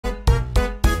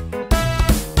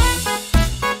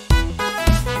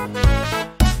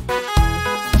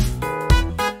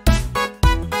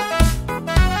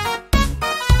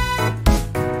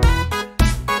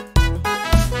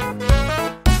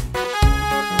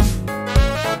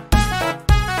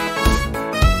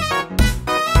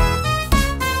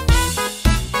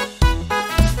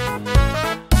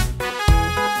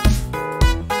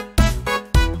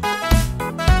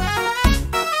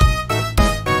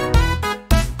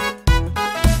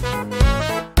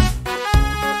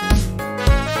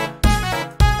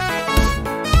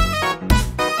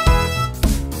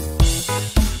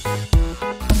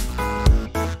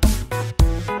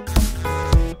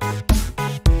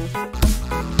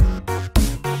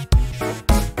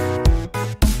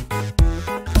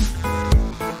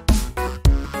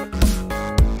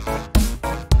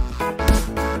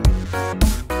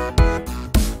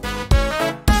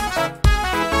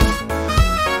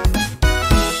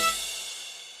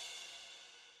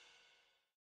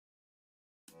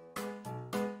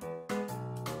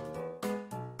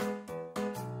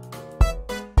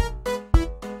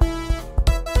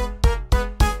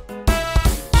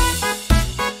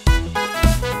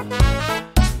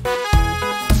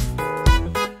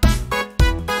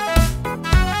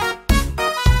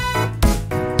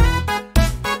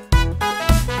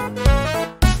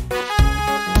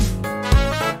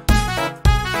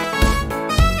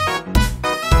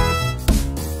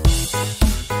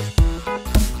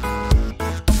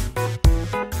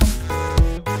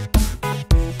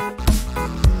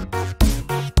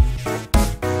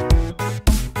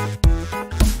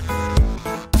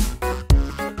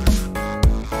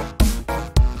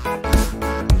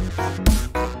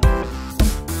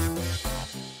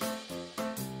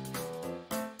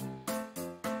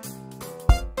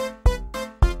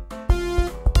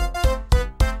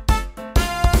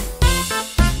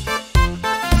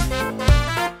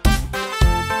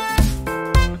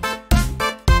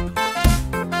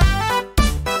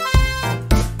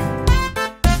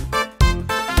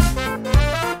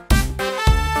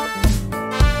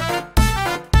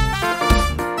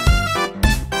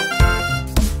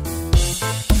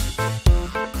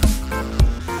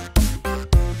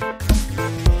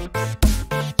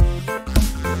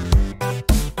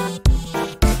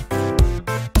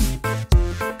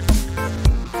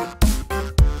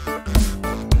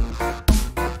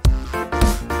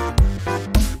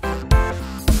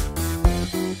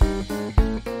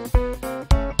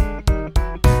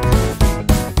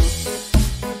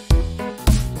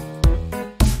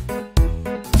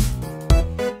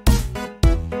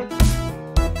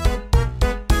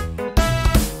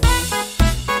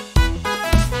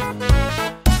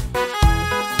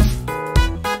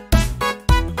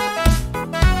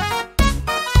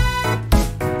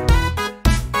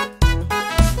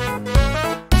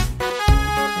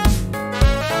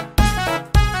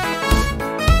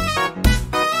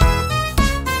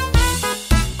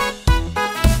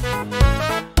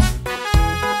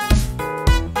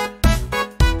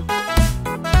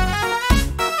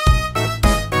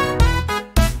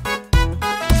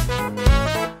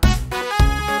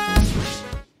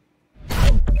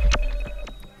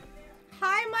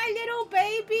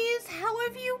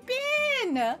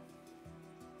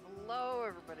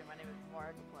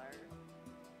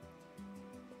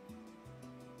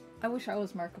I wish I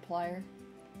was Markiplier.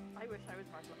 I wish I was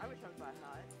Markiplier. I wish I was that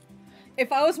hot.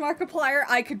 If I was Markiplier,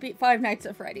 I could beat Five Nights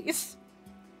at Freddy's.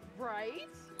 Right?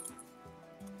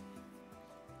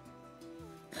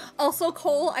 Also,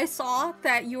 Cole, I saw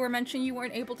that you were mentioning you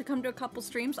weren't able to come to a couple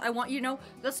streams. I want you to know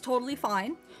that's totally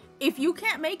fine. If you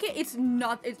can't make it,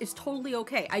 it's totally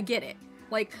okay. I get it.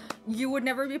 Like, you would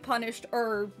never be punished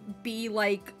or be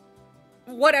like,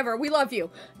 whatever, we love you.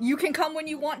 You can come when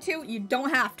you want to. You don't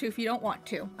have to if you don't want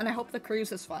to. And I hope the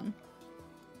cruise is fun.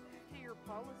 To your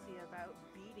policy about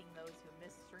beating those who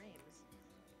miss streams.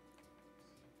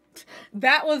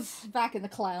 That was back in the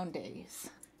clown days.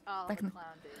 Oh, back the in clown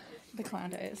days. the clown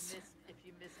days. If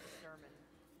you missed the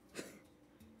sermon.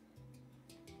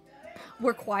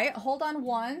 We're quiet. Hold on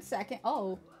 1 second.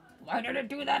 Oh, why did it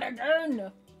do that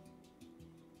again?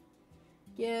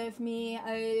 Give me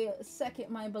a second,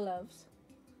 my beloveds.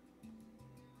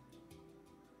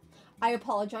 I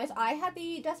apologize. I had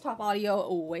the desktop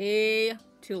audio way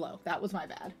too low. That was my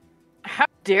bad. How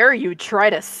dare you try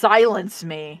to silence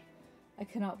me? I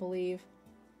cannot believe.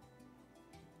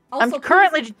 Also, I'm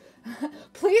currently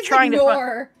please trying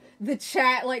ignore the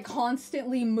chat, like,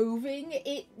 constantly moving.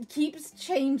 It keeps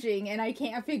changing, and I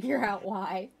can't figure out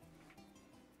why.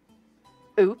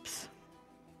 Oops.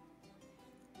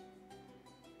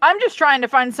 I'm just trying to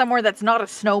find somewhere that's not a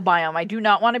snow biome. I do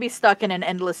not want to be stuck in an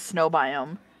endless snow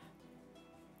biome.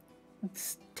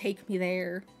 Take me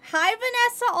there. Hi,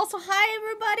 Vanessa. Also, hi,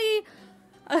 everybody.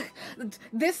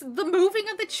 The moving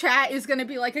of the chat is going to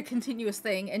be like a continuous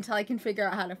thing until I can figure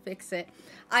out how to fix it.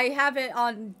 I have it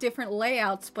on different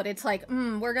layouts, but it's like,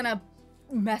 we're going to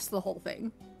mess the whole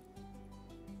thing.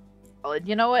 Well,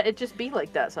 you know what? It just be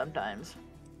like that sometimes.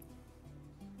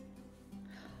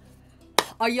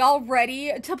 Are y'all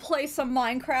ready to play some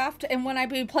Minecraft? And when I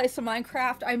mean play some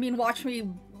Minecraft, I mean watch me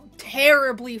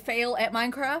terribly fail at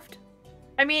Minecraft.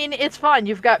 I mean, it's fun.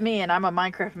 You've got me, and I'm a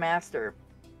Minecraft master.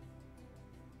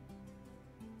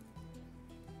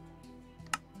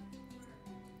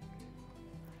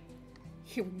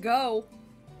 Here we go.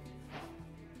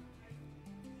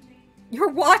 You're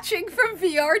watching from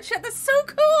VR chat? That's so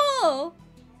cool!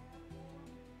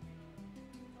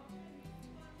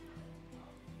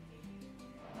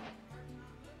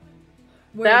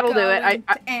 That'll do it. I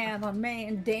am a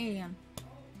man, Dan.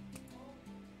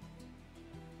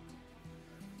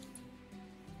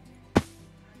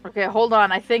 Okay, hold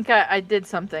on. I think I did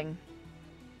something.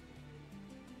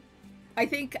 I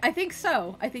think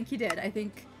so. I think you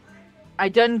did. I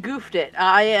done goofed it.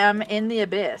 I am in the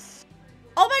abyss.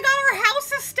 Oh my god, our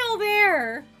house is still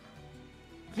there!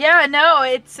 Yeah, no,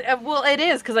 it's... well, it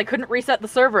is, because I couldn't reset the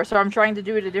server, so I'm trying to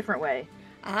do it a different way.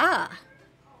 Ah.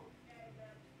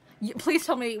 Please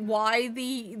tell me why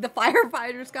the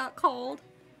firefighters got called.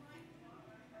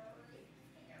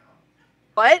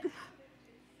 What?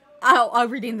 Oh, I'm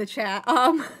reading the chat.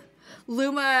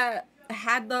 Luma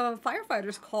had the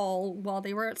firefighters call while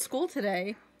they were at school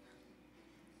today.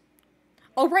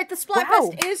 Oh, right, the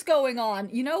Splatfest is going on.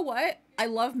 You know what? I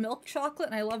love milk chocolate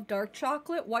and I love dark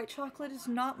chocolate. White chocolate is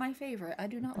not my favorite. I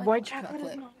do not like white chocolate.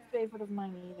 Is not my favorite of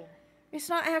mine either. It's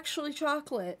not actually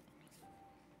chocolate.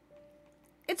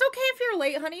 It's okay if you're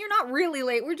late, honey. You're not really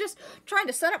late. We're just trying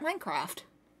to set up Minecraft.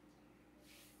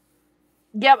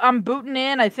 Yep, I'm booting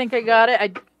in. I think I got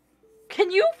it.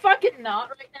 Can you fucking not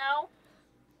right now?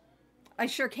 I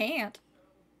sure can't.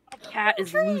 My cat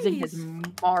is losing his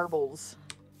marbles.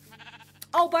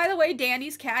 Oh, by the way,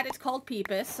 Danny's cat is called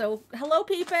Peepus, so hello,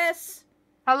 Peepus!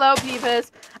 Hello, Peepus.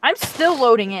 I'm still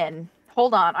loading in.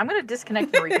 Hold on, I'm gonna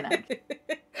disconnect and reconnect.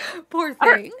 Poor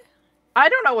thing. I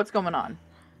don't know what's going on.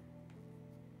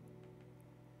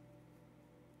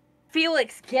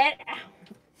 Felix, get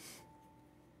out!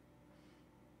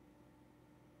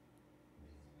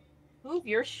 Move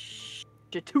your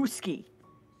Jatuski.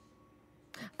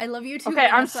 I love you too, okay,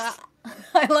 Vanessa.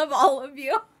 I love all of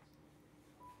you.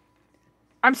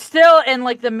 I'm still in,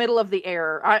 like, the middle of the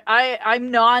air. I'm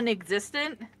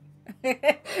non-existent.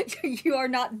 You are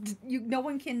not... no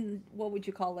one can... what would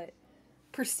you call it?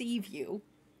 Perceive you.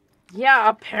 Yeah,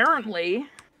 apparently.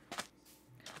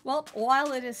 Well,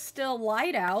 while it is still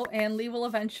light out, and Lee will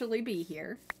eventually be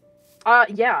here.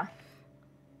 Yeah.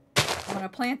 I'm gonna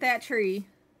plant that tree.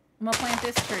 I'm gonna plant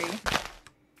this tree.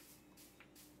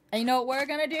 And you know what we're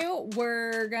gonna do?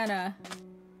 We're gonna...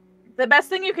 The best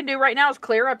thing you can do right now is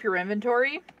clear up your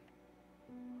inventory.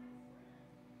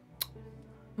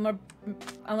 I'm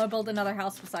gonna build another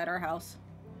house beside our house.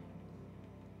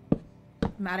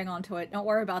 I'm adding on to it. Don't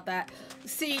worry about that.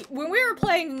 See, when we were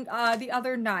playing the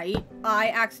other night, I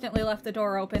accidentally left the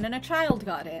door open and a child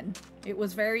got in. It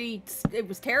was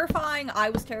terrifying. I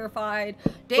was terrified.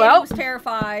 Danny was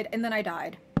terrified, and then I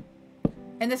died.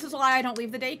 And this is why I don't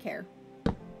leave the daycare.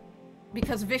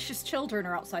 Because vicious children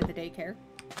are outside the daycare.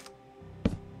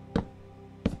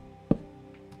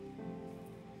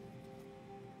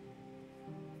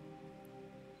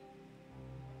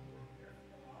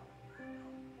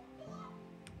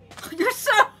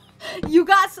 You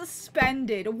got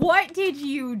suspended. What did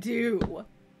you do?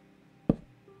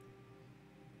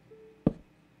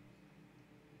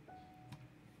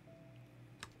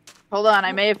 Hold on,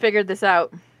 I may have figured this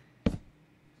out.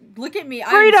 Look at me.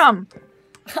 Freedom!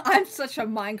 I'm such a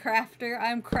Minecrafter.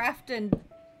 I'm crafting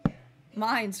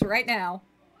mines right now.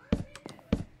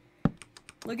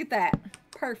 Look at that.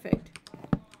 Perfect.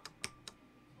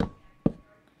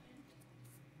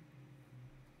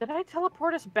 Did I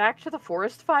teleport us back to the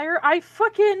forest fire? I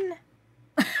fucking...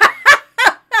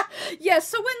 Yeah,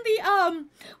 so when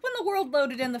the world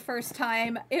loaded in the first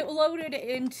time, it loaded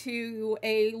into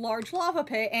a large lava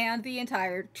pit and the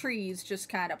entire trees just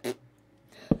kind of...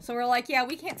 So we're like, yeah,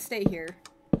 we can't stay here.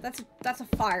 That's a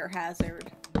fire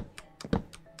hazard.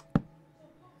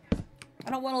 I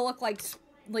don't want to look like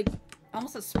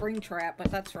almost a Springtrap,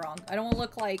 but that's wrong. I don't want to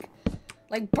look like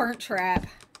Burnt Trap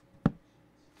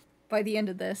by the end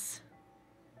of this.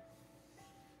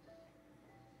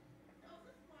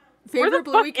 Favorite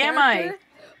Bluey character? Where the fuck am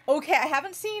I? Okay, I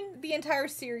haven't seen the entire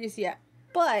series yet,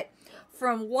 but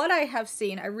from what I have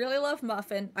seen, I really love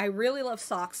Muffin. I really love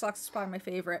Socks. Socks is probably my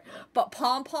favorite. But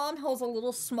Pom Pom holds a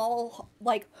little small,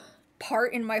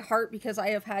 part in my heart because I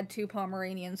have had 2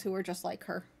 Pomeranians who are just like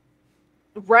her.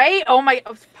 Right? Oh my...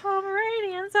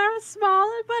 Pomeranians are a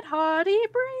small but hardy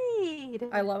breed.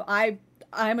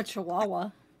 I'm a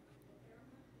Chihuahua.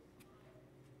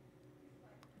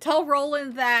 Tell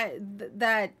Roland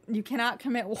that you cannot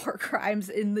commit war crimes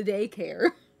in the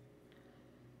daycare.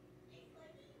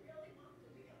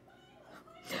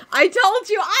 I told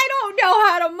you I don't know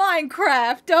how to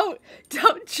Minecraft.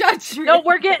 Don't judge me. No,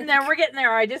 we're getting there. We're getting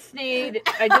there. I just need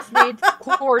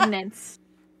coordinates.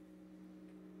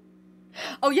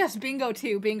 Oh yes, bingo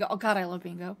too. Bingo. Oh god, I love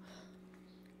bingo.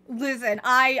 Listen,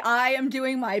 I am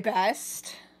doing my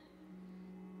best.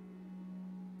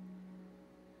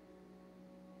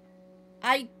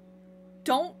 I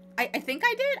think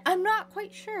I did? I'm not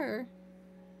quite sure.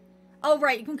 Oh,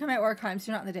 right, you can commit war crimes.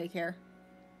 You're not in the daycare.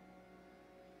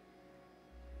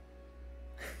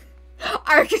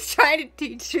 Ark is trying to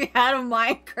teach me how to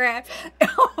Minecraft.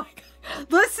 Oh my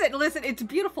god. Listen, it's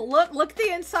beautiful. Look at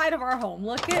the inside of our home.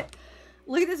 Look at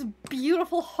this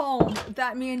beautiful home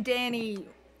that me and Danny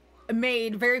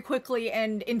made very quickly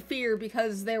and in fear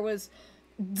because there was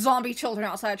zombie children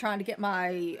outside trying to get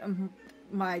my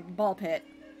ball pit.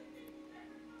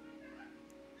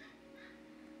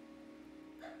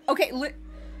 Okay,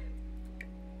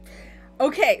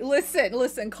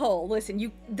 listen, Cole,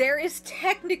 listen. There is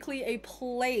technically a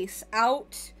place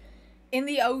out in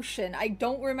the ocean. I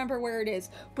don't remember where it is,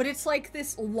 but it's like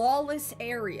this lawless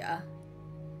area.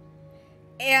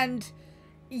 And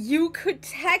you could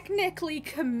technically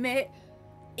commit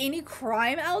any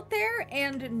crime out there,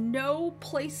 and no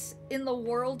place in the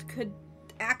world could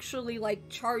actually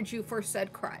charge you for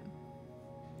said crime.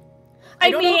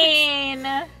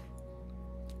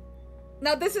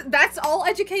 Now that's all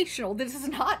educational. This is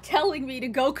not telling me to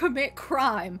go commit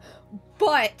crime,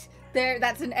 but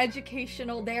that's an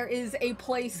educational. There is a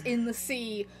place in the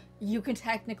sea you can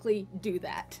technically do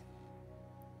that.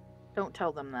 Don't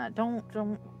tell them that. Don't.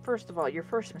 First of all, your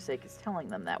first mistake is telling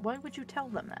them that. Why would you tell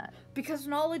them that? Because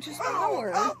knowledge is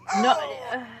power. No.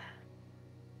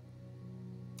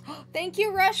 Thank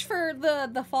you, Rush, for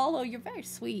the follow. You're very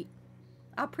sweet.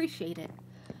 I appreciate it.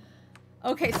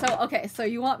 Okay, so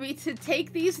you want me to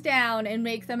take these down and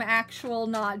make them actual,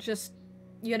 not just,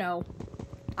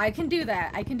 I can do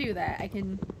that. I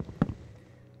can...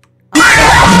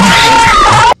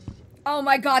 Oh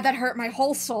my god, that hurt my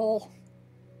whole soul.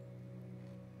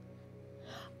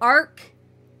 Ark,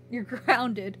 you're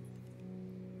grounded.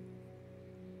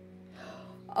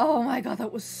 Oh my god,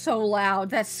 that was so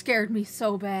loud. That scared me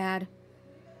so bad.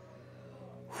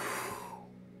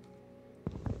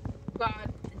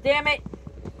 God damn it.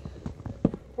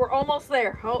 We're almost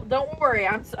there. Oh, don't worry.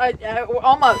 We're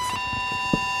almost.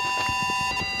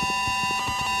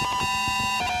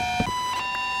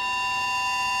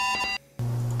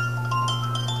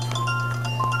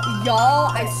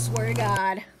 Y'all, I swear to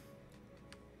God.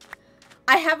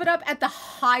 I have it up at the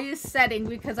highest setting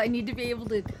because I need to be able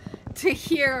to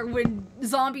hear when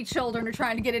zombie children are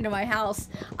trying to get into my house.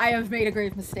 I have made a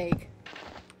grave mistake.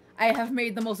 I have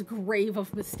made the most grave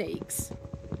of mistakes.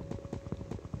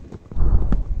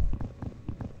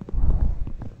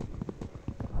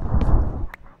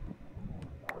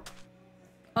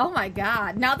 Oh my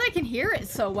god. Now that I can hear it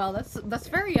so well, that's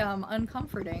very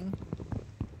uncomforting.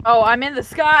 Oh, I'm in the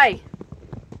sky.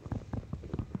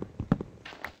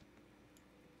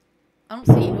 I don't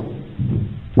see you.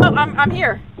 Oh, I'm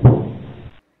here.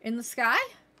 In the sky?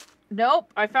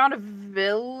 Nope, I found a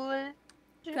village.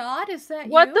 God, is that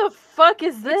you? What the fuck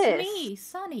is this? It's me,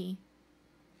 Sunny.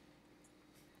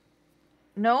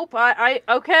 Nope,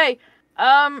 okay.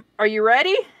 Are you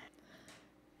ready?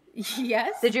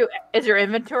 Yes? Is your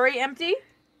inventory empty?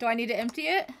 Do I need to empty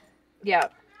it? Yeah.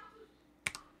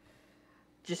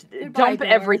 Just Goodbye, dump door.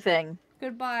 everything.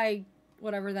 Goodbye,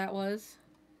 whatever that was.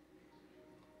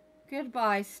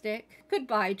 Goodbye, stick.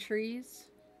 Goodbye, trees.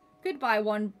 Goodbye,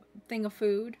 one thing of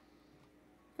food.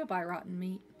 Goodbye, rotten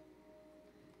meat.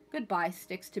 Goodbye,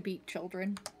 sticks to beat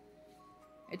children.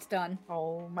 It's done.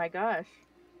 Oh my gosh.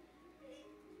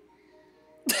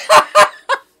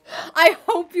 I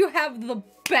hope you have the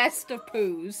best of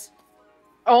poos.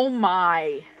 Oh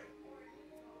my.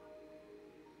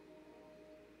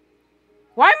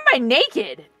 Why am I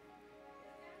naked?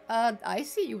 I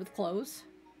see you with clothes.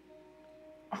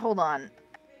 Hold on.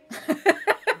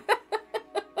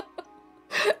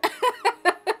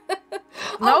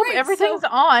 Nope, right, everything's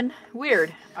on.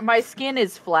 Weird. My skin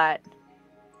is flat.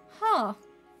 Huh.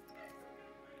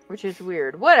 Which is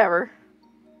weird. Whatever.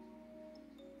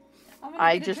 I'm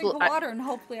gonna get a drink of water and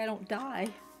hopefully I don't die.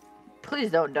 Please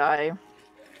don't die.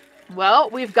 Well,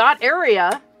 we've got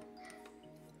area.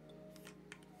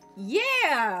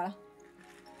 Yeah!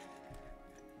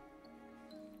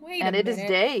 Wait and a it minute. is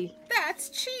day. That's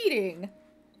cheating!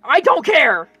 I don't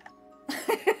care!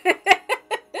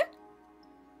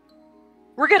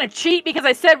 We're gonna cheat because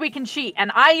I said we can cheat,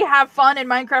 and I have fun in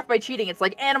Minecraft by cheating. It's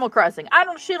like Animal Crossing. I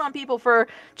don't shit on people for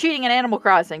cheating in Animal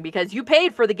Crossing because you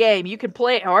paid for the game. You can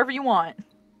play it however you want.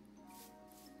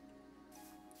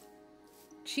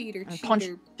 Cheater, and punch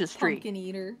cheater, the street. pumpkin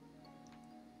eater.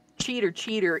 Cheater,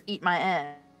 cheater, eat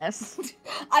my ass.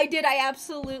 I did. I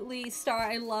absolutely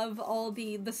I love all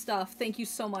the stuff. Thank you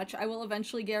so much. I will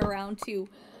eventually get around to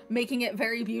making it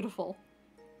very beautiful.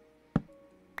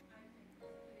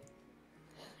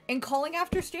 And calling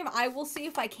after stream, I will see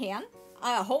if I can.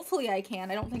 Hopefully I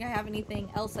can. I don't think I have anything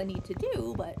else I need to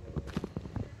do, but...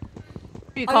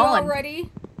 Are you calling? Are you all ready?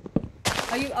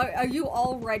 Are you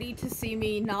all ready to see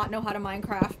me not know how to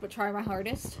Minecraft, but try my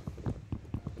hardest?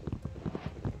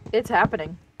 It's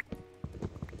happening.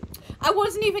 I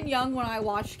wasn't even young when I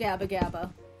watched Gabba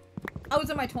Gabba. I was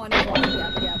in my 20s watching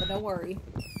Gabba Gabba, don't worry.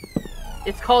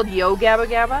 It's called Yo Gabba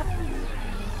Gabba?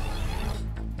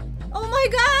 Oh my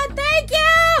god, thank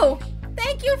you!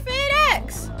 Thank you,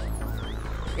 FedEx!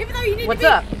 Even though you need What's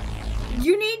up?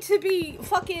 You need to be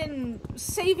fucking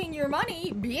saving your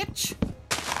money, bitch.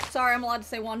 Sorry, I'm allowed to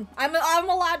say one. I'm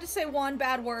allowed to say one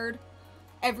bad word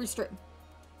every stream.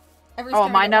 Every Oh, stream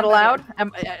am I not allowed?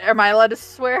 Am I allowed to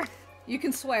swear? You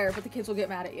can swear, but the kids will get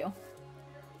mad at you.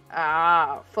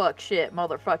 Ah, fuck, shit,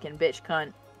 motherfucking bitch,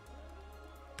 cunt.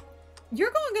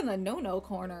 You're going in the no-no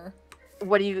corner.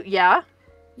 What do you... Yeah?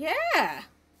 Yeah.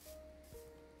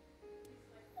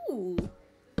 Ooh.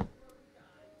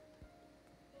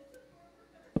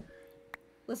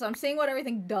 Listen, I'm seeing what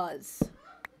everything does.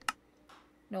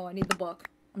 No, I need the book.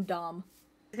 I'm dumb. I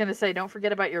was gonna say, don't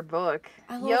forget about your book.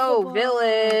 I love Yo, the book.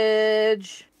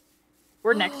 village.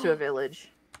 We're next to a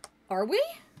village. Are we?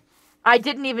 I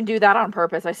didn't even do that on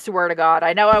purpose, I swear to God.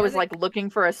 I know I was, like, looking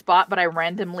for a spot, but I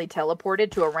randomly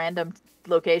teleported to a random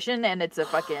location, and it's a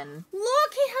fucking...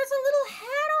 Look, he has a little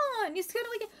hat on. He's got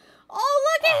like a... Oh,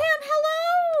 look at him.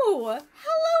 Hello.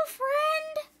 Hello,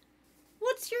 friend.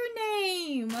 What's your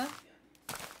name?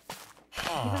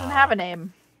 He doesn't have a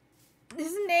name.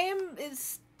 His name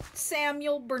is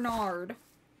Samuel Bernard.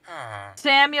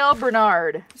 Samuel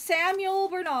Bernard. Samuel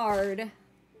Bernard.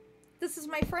 This is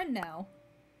my friend now.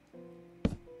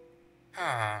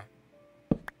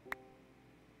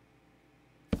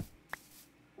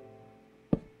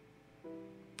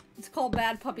 It's called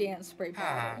Bad Puppy and Spray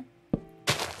Bottle.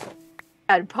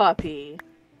 Bad puppy.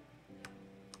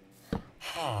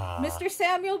 Mr.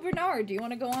 Samuel Bernard, do you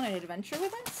want to go on an adventure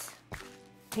with us?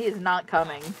 He is not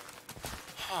coming.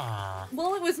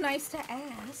 Well, it was nice to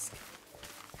ask.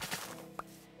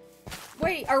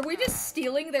 Wait, are we just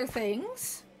stealing their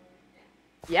things?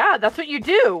 Yeah, that's what you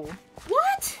do.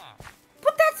 What?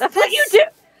 But that's what you do.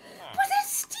 But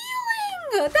that's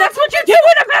stealing. That's what you do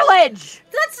in a village.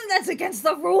 That's against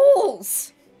the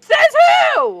rules. Says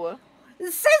who?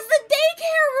 It says the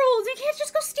daycare rules. You can't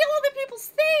just go steal other people's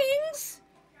things.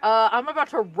 I'm about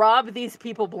to rob these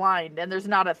people blind, and there's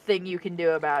not a thing you can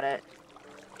do about it.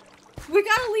 We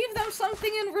gotta leave them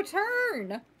something in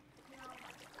return.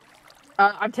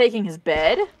 I'm taking his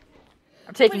bed.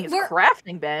 I'm taking his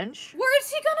crafting bench. Where is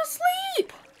he gonna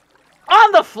sleep?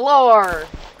 On the floor!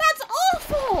 That's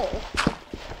awful!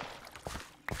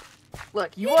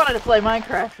 Look, you wanted to play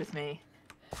Minecraft with me.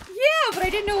 Yeah, but I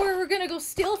didn't know we were gonna go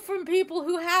steal from people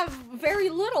who have very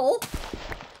little.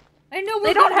 I know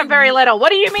they don't have very little. What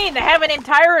do you mean? They have an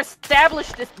entire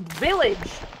established village.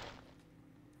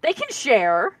 They can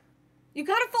share. You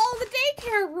gotta follow the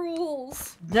daycare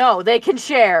rules. No, they can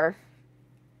share.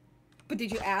 But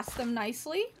did you ask them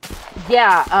nicely?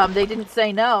 Yeah, they didn't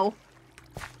say no.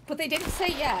 But they didn't say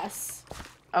yes.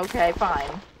 Okay,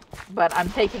 fine. But I'm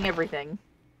taking everything.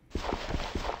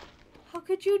 How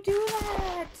could you do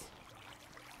that?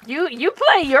 You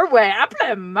play your way, I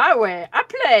play my way. I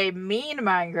play mean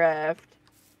Minecraft.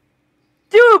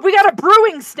 Dude, we got a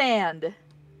brewing stand!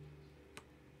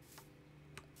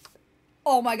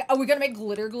 Oh my god, are we gonna make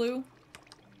glitter glue?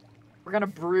 We're gonna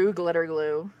brew glitter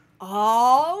glue.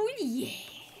 Oh yeah!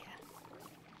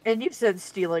 And you said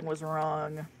stealing was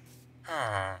wrong.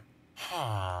 Oh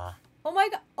my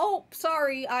god, oh,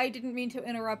 sorry, I didn't mean to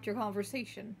interrupt your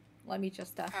conversation. Let me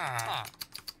just,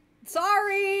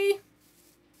 sorry!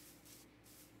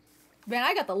 Man,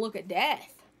 I got the look of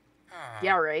death.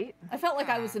 Yeah, right? I felt like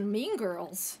I was in Mean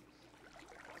Girls.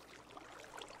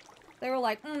 They were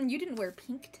like, you didn't wear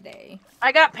pink today.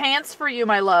 I got pants for you,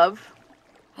 my love.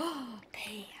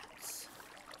 Pants.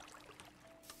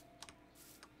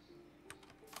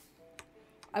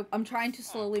 I'm trying to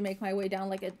slowly make my way down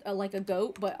like a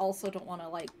goat, but also don't want to,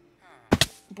 like,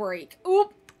 break.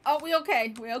 Oop! Oh, we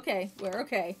okay. We okay. We're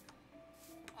okay.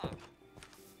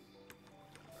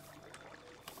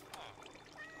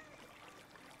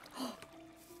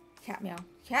 Cat meow.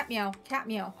 Cat meow. Cat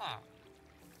meow.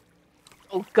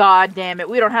 Oh, god damn it.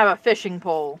 We don't have a fishing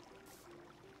pole.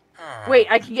 Wait,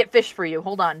 I can get fish for you.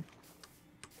 Hold on.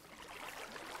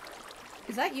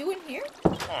 Is that you in here?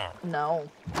 No.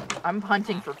 I'm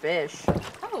hunting for fish.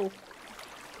 Oh.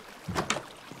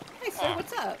 Hey, sir,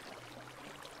 what's up?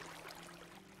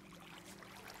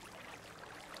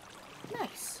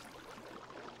 Nice.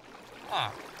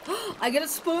 I get a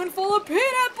spoonful of peanut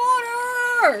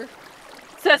butter!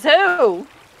 Says who?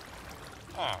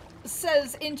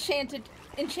 Says Enchanted.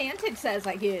 Enchanted says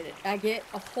I get it. I get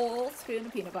a whole spoon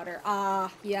of peanut butter.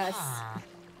 Ah, yes.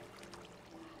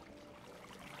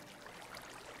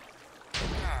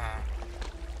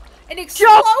 An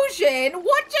explosion?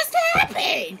 What just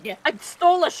happened? I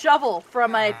stole a shovel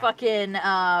from a fucking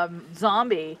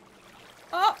zombie.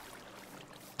 Oh.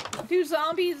 Do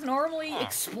zombies normally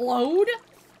explode?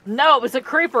 No, it was a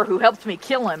creeper who helped me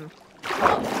kill him.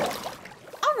 Oh.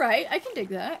 Alright, I can dig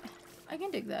that. I can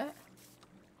dig that.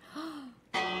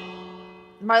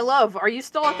 My love, are you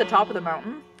still at the top of the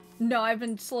mountain? No, I've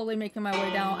been slowly making my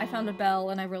way down. I found a bell,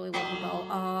 and I really love the bell.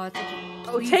 It's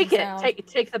such a take it. sound.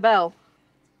 Take the bell.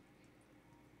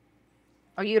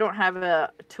 Oh, you don't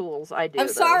have tools. I do. I'm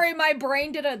sorry, my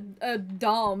brain did a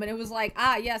dumb, and it was like,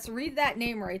 yes, read that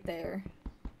name right there.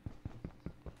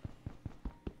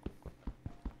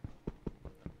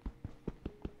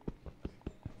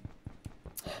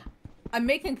 I'm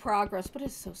making progress, but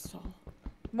it's so slow.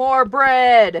 More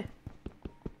bread!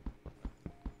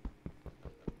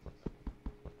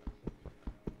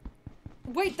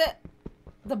 Wait,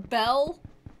 the bell?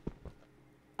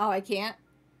 Oh, I can't?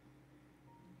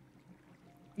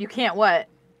 You can't what?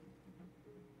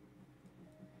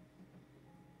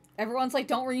 Everyone's like,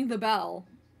 don't ring the bell.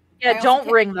 Yeah, don't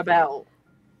ring the bell.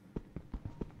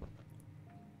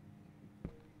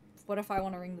 What if I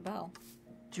want to ring the bell?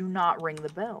 Do not ring the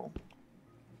bell.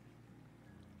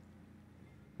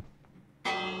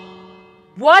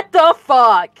 What the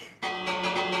fuck?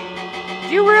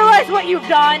 Do you realize what you've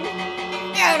done?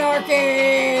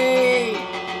 Anarchy!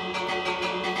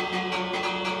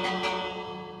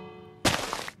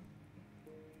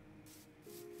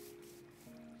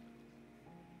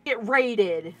 Get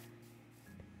raided.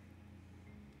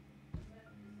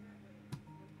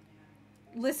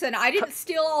 Listen, I didn't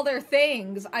steal all their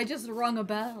things. I just rung a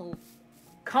bell.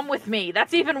 Come with me.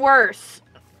 That's even worse.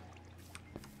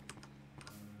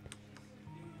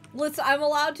 Listen, I'm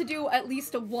allowed to do at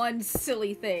least one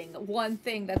silly thing. One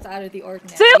thing that's out of the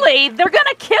ordinary. Silly? They're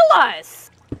gonna kill us!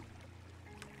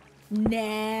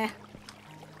 Nah.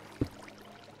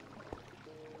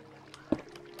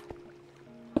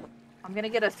 I'm gonna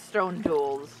get a stone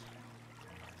tools.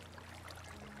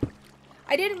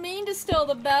 I didn't mean to steal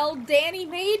the bell. Danny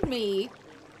made me.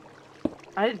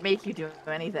 I didn't make you do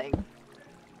anything.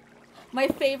 My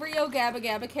favorite Yo Gabba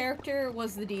Gabba character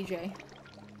was the DJ.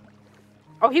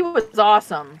 Oh, he was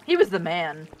awesome. He was the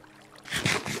man.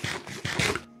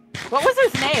 What was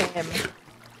his name?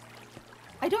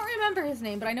 remember his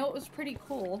name, but I know it was pretty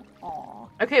cool. Aw.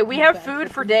 Okay, we have food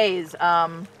for days. Are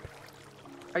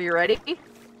you ready?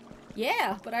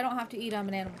 Yeah, but I don't have to eat. I'm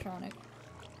an animatronic.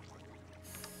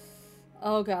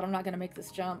 Oh god, I'm not gonna make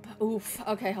this jump. Oof.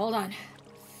 Okay, hold on.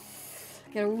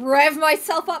 Gotta rev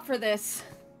myself up for this.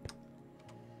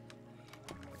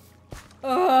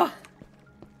 Ugh.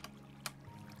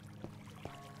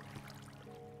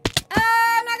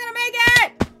 I'm not gonna make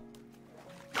it!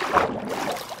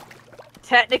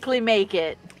 Technically make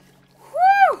it.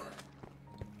 Whew!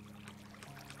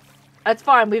 That's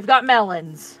fine, we've got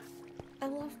melons. I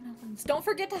love melons. Don't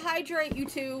forget to hydrate, you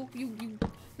two. You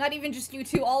not even just you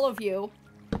two, all of you.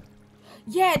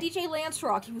 Yeah, DJ Lance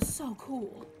Rock, he was so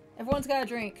cool. Everyone's got a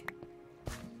drink.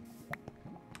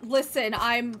 Listen,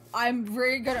 I'm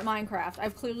very good at Minecraft.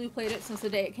 I've clearly played it since the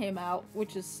day it came out,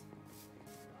 which is...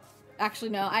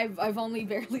 Actually, no, I've only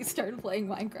barely started playing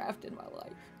Minecraft in my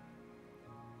life.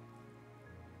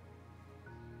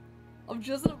 I'm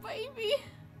just a baby.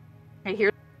 Hey,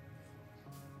 here.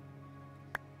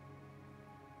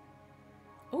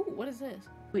 Oh, what is this?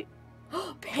 Wait.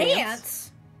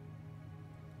 Pants?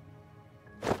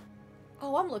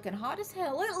 Oh, I'm looking hot as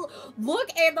hell.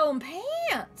 Look at them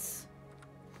pants.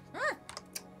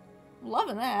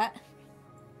 Loving that.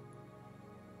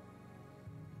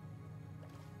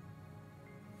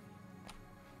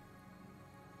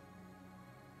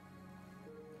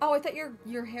 Oh, I thought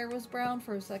your hair was brown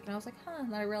for a second. I was like, huh,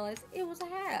 and then I realized it was a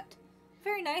hat.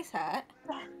 Very nice hat.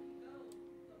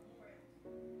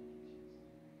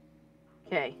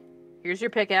 Okay, here's your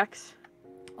pickaxe.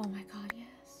 Oh my god,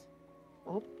 yes.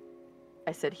 Oh,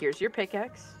 I said here's your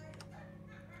pickaxe.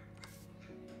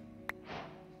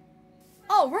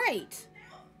 Oh, right.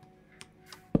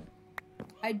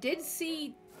 I did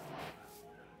see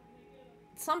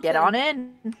something. Get on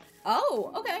in.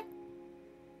 Oh, okay.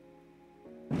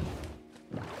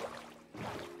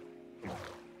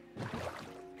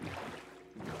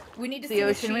 We need to see the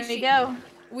ocean when we go.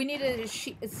 We need a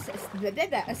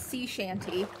sea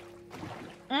shanty.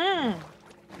 Mmm.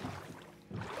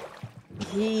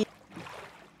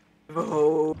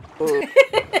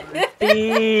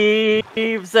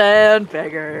 Thieves and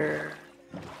beggar.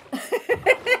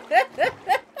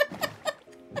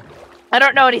 I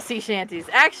don't know any sea shanties.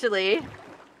 Actually,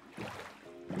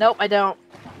 nope, I don't.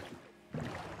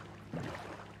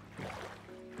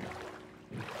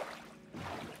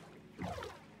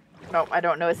 Nope, I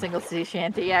don't know a single sea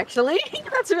shanty, actually.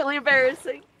 That's really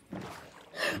embarrassing.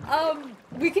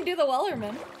 We can do the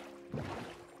Wellerman.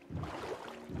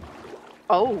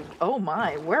 Oh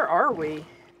my, where are we?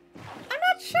 I'm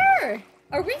not sure.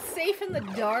 Are we safe in the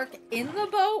dark in the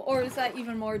boat, or is that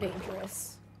even more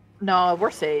dangerous? No,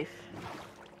 we're safe.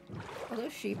 Are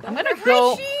those sheep? I'm gonna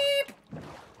go. Hi, sheep!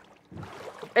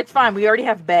 It's fine, we already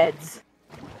have beds.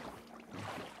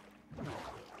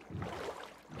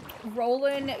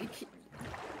 Roland,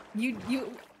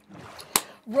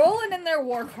 Roland and their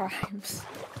war crimes.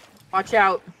 Watch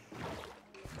out.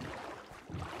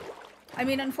 I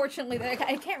mean, unfortunately,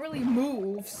 I can't really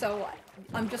move, so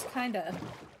I'm just kind of...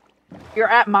 You're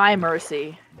at my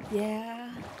mercy.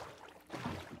 Yeah.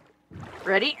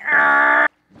 Ready?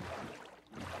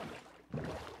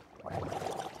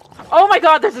 Oh my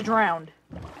god, there's a drowned.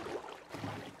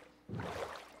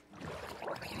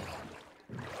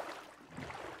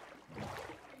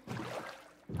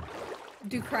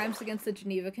 Do crimes against the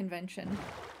Geneva Convention.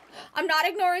 I'm not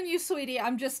ignoring you, sweetie.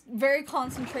 I'm just very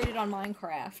concentrated on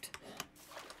Minecraft.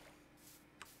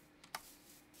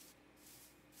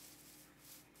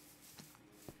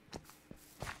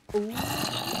 Ooh.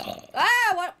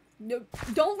 Ah, what? No,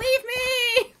 don't leave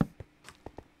me!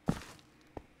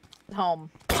 Home.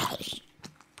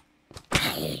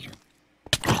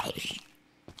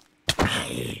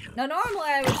 Now, normally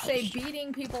I would say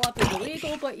beating people up is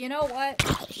illegal, but you know what?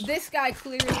 This guy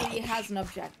clearly has an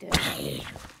objective.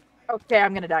 Okay,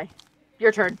 I'm gonna die.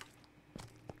 Your turn.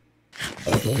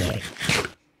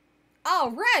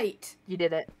 All right! You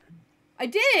did it. I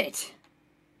did it!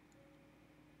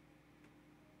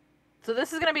 So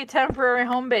this is gonna be a temporary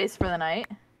home base for the night.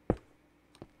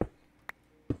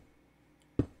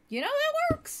 You know,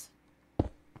 that works.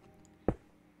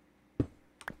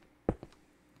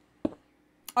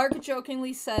 Ark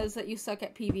jokingly says that you suck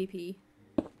at PvP.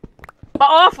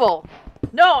 Awful!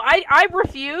 No, I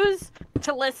refuse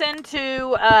to listen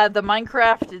to the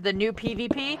Minecraft, the new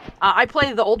PvP. I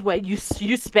play the old way. You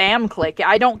spam click.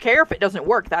 I don't care if it doesn't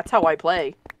work. That's how I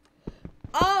play.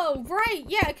 Oh, right.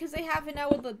 Yeah, because they have it now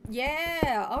with the...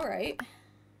 Yeah, alright.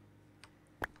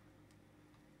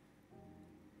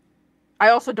 I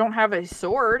also don't have a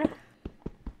sword.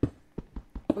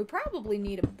 We probably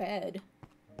need a bed.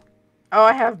 Oh,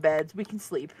 I have beds. We can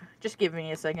sleep. Just give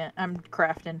me a second. I'm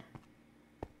crafting.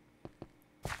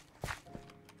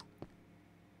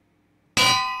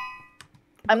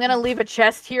 I'm gonna leave a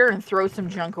chest here and throw some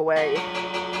junk away.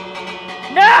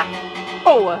 No!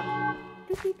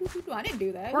 I didn't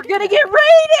do that. We're gonna get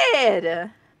raided!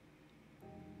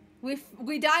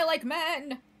 We die like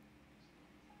men.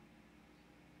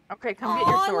 Okay, come get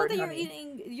your sword. I love that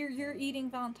honey. you're eating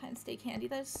Valentine's Day candy.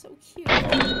 That is so cute.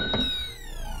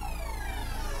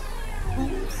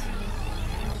 Oops.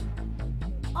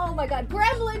 Oh my god,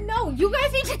 Gremlin, no! You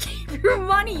guys need to keep your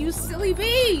money, you silly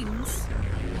beans!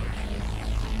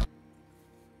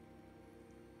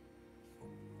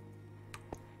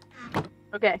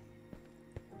 Okay.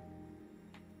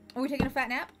 Are we taking a fat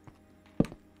nap?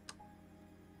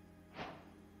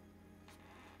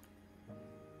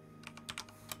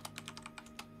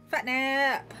 Fat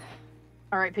nap!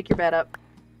 Alright, pick your bed up.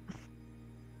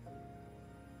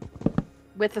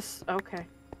 With us. Okay.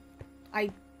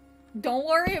 Don't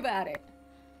worry about it.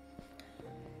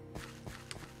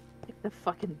 Pick the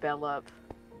fucking bell up.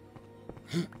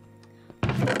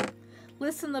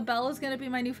 Listen, the bell is gonna be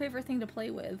my new favorite thing to play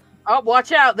with. Oh,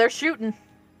 watch out! They're shooting.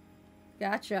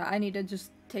 Gotcha. I need to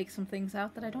just take some things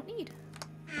out that I don't need.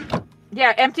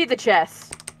 Yeah, empty the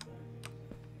chest.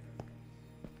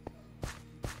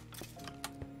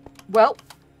 Well.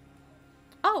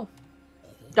 Oh.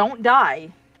 Don't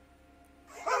die.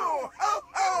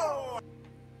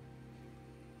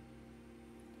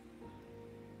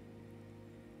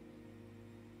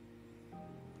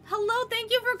 Hello,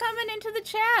 thank you for coming into the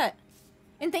chat.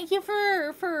 And thank you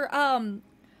for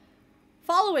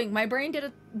following. My brain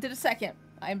did a second.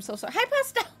 I am so sorry. Hi,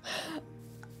 Pastel.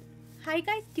 How you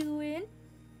guys doing?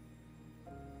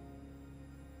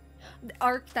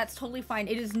 Ark, that's totally fine.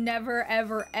 It is never,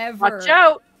 ever, ever Watch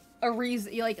out! a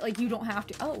reason. Like you don't have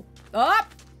to. Oh,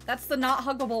 up! That's the not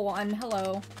huggable one.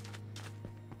 Hello.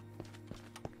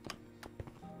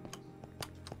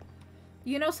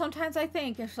 You know, sometimes I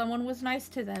think if someone was nice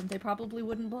to them, they probably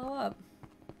wouldn't blow up.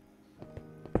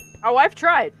 Oh, I've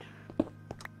tried.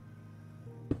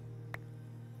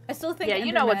 I still think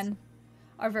you know Endermen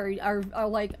are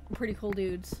like pretty cool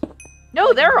dudes.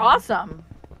 No, they're awesome.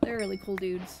 They're really cool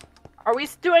dudes. Are we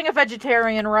doing a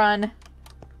vegetarian run?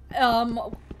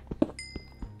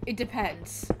 It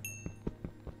depends.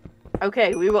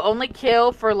 Okay, we will only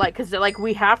kill for cause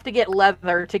we have to get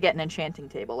leather to get an enchanting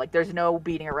table. Like there's no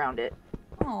beating around it.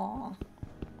 Aww.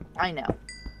 I know.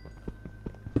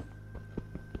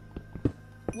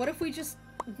 What if we just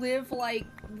live like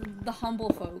the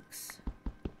humble folks?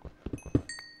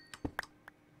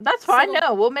 That's fine. So,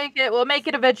 no, we'll make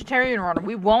it a vegetarian run.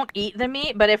 We won't eat the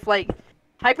meat, but if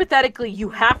hypothetically you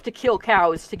have to kill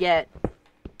cows to get,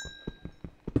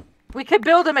 we could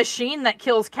build a machine that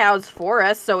kills cows for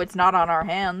us, so it's not on our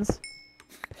hands.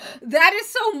 That is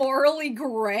so morally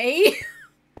gray.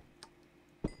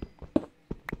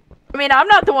 I mean, I'm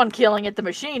not the one killing it. The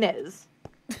machine is.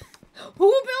 Who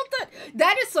built that?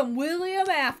 That is some William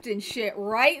Afton shit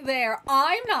right there.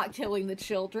 I'm not killing the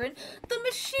children. The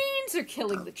machines are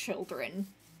killing the children.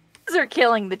 Are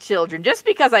killing the children. Just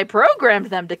because I programmed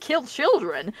them to kill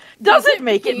children doesn't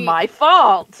make it my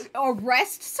fault.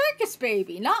 Arrest Circus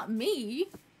Baby, not me.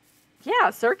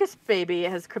 Yeah, Circus Baby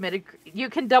has committed. You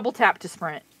can double tap to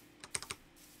sprint.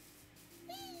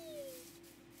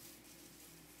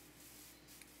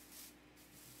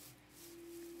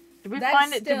 Did we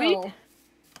find it? Did we?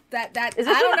 That is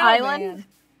this an island? Man.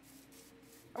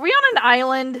 Are we on an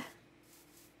island?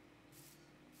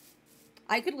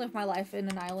 I could live my life in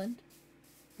an island.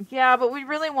 Yeah, but we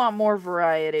really want more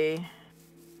variety.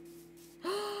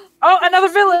 Oh, another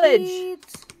village!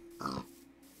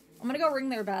 I'm gonna go ring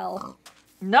their bell.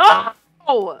 No!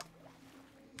 I'm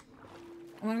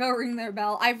gonna go ring their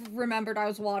bell. I've remembered I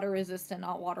was water resistant,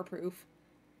 not waterproof.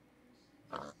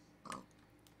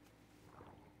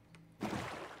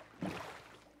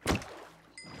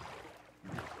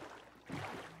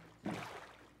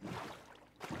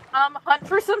 Hunt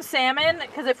for some salmon,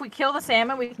 because if we kill the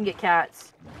salmon, we can get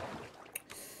cats.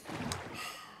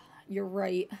 You're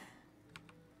right.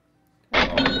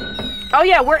 Oh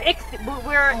yeah, we're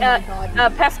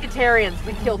pescatarians.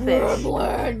 We kill fish.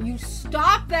 Gremlin, you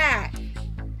stop that!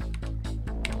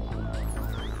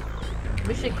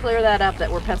 We should clear that up,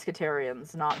 that we're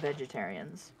pescatarians, not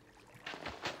vegetarians.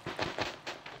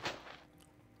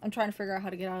 I'm trying to figure out how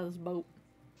to get out of this boat.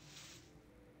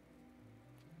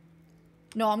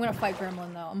 No, I'm gonna fight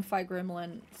Gremlin, though. I'm gonna fight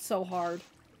Gremlin so hard.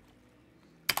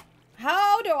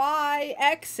 How do I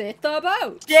exit the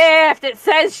boat? Shift! It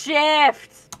says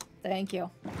shift! Thank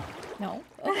you. No.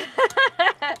 Oh. There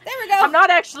we go! I'm not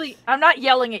I'm not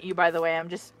yelling at you, by the way. I'm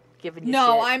just giving you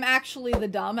No, shit. I'm actually the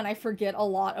dumb, and I forget a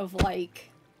lot of, like...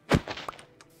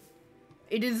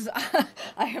 It is...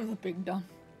 I am the big dumb.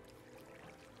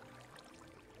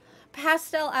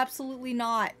 Pastel, absolutely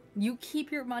not. You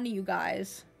keep your money, you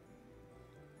guys.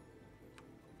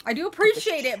 I do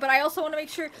appreciate it, but I also want to make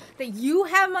sure that you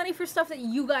have money for stuff that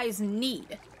you guys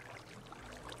need.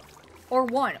 Or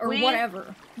want, or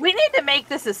whatever. We need to make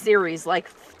this a series, like,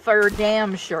 for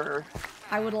damn sure.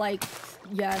 I would like...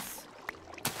 Yes.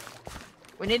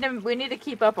 We need to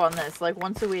keep up on this, like,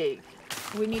 once a week.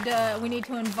 We need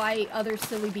to invite other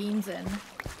silly beans in.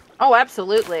 Oh,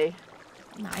 absolutely.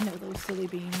 Nah, I know those silly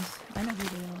beans. I know who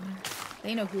they are.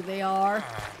 They know who they are.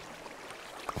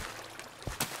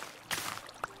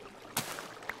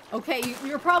 Okay,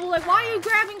 you're probably like, why are you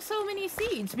grabbing so many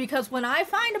seeds? Because when I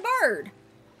find a bird,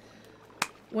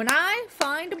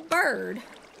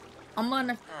 I'm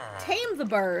gonna tame the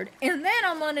bird, and then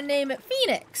I'm gonna name it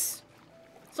Phoenix.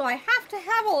 So I have to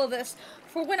have all of this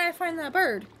for when I find that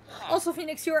bird. Also,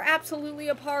 Phoenix, you are absolutely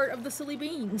a part of the silly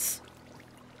beans.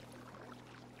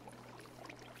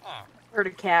 Heard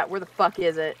a cat. Where the fuck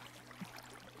is it?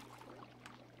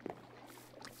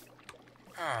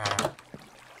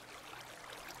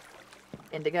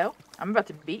 Indigo, I'm about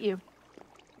to beat you.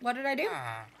 What did I do?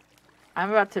 I'm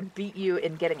about to beat you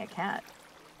in getting a cat.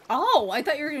 Oh, I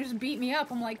thought you were gonna just beat me up.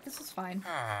 I'm like, this is fine.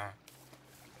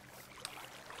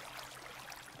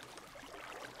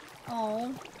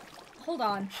 Oh. Hold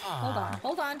on. Hold on.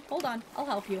 Hold on. Hold on. I'll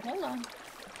help you. Hold on.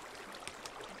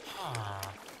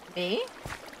 Me?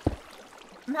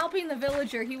 I'm helping the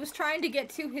villager. He was trying to get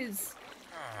to his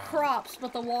crops,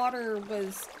 but the water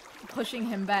was pushing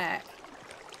him back.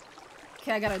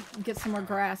 Okay, I gotta get some more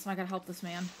grass, and I gotta help this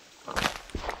man.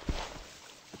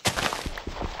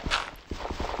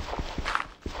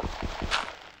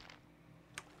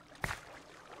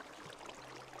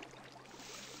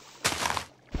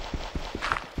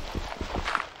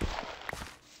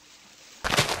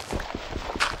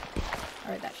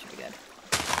 Alright, that should be good.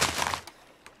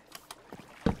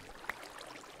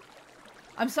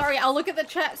 I'm sorry, I'll look at the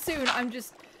chat soon.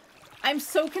 I'm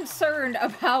so concerned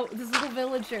about this little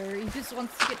villager. He just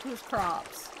wants to get to his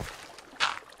crops.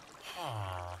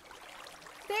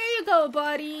 There you go,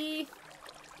 buddy.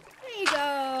 There you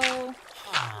go.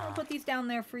 I'll put these down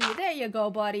there for you. There you go,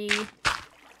 buddy.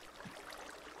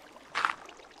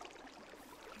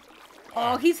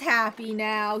 Oh, he's happy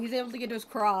now. He's able to get to his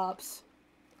crops.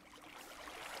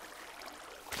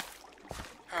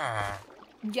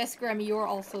 Yes, Grammy, you're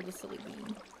also the silly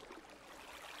bean.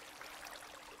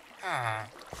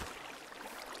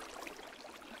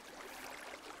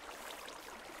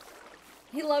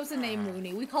 He loves the name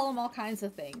Looney. We call him all kinds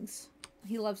of things.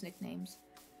 He loves nicknames.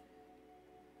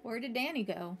 Where did Danny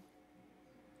go?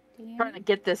 Danny? Trying to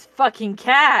get this fucking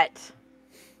cat.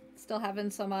 Still having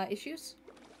some issues?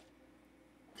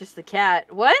 Just the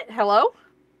cat. What? Hello?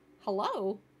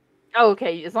 Hello? Oh,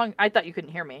 okay. I thought you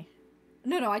couldn't hear me.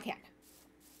 No, I can't.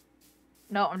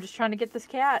 No, I'm just trying to get this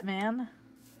cat, man.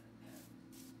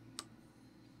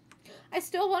 I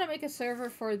still want to make a server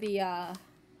for the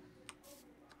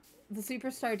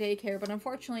Superstar Daycare, but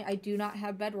unfortunately I do not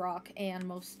have Bedrock, and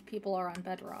most people are on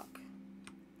Bedrock.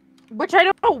 Which I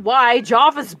don't know why.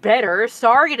 Java's better.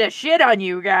 Sorry to shit on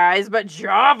you guys, but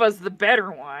Java's the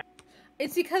better one.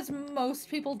 It's because most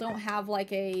people don't have,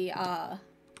 like, a,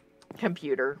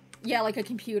 computer. Yeah, like a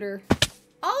computer.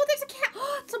 Oh, there's a cat!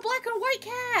 It's a black and white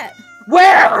cat!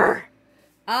 Where?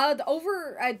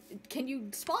 Can you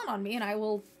spawn on me, and I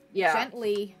will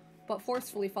gently but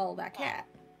forcefully follow that cat.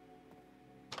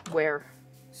 Where?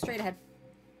 Straight ahead.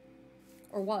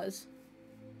 Or was.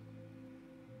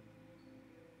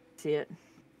 See it.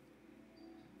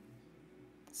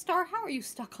 Star, how are you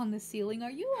stuck on the ceiling?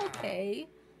 Are you okay?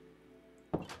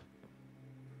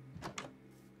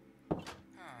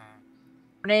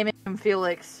 Name him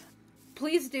Felix.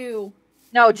 Please do.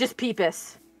 No, just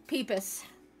Peepus. Peepus.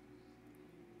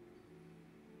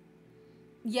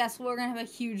 Yes, we're gonna have a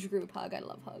huge group hug. I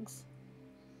love hugs.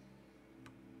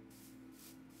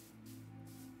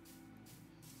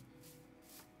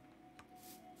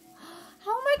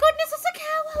 Oh my goodness, it's a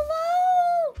cow!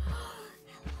 Hello!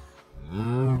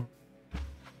 Hello.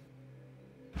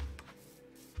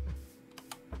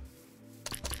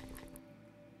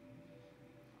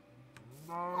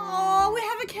 Oh, we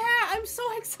have a cat! I'm so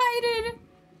excited!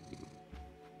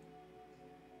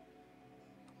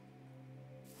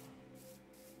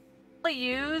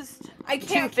 Used I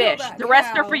can't 2 fish. The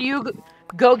rest are for you.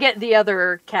 Go get the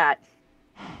other cat.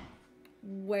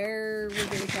 Where would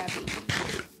the cat be?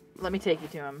 Let me take you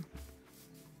to him.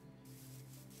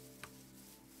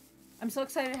 I'm so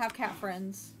excited to have cat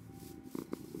friends.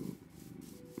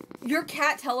 Your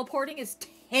cat teleporting is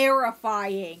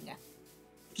terrifying.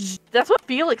 That's what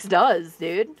Felix does,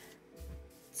 dude.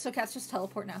 So cats just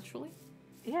teleport naturally?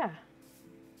 Yeah.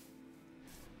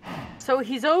 So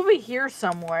he's over here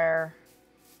somewhere.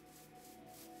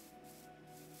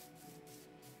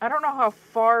 I don't know how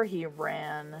far he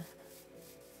ran.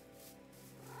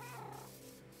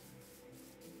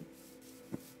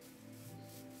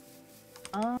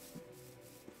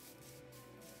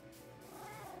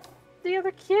 The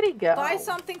other kitty go? Buy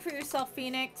something for yourself,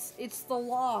 Phoenix. It's the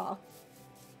law.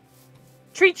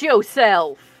 Treat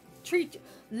yourself.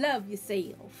 Love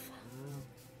yourself.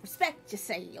 Respect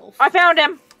yourself. I found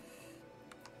him.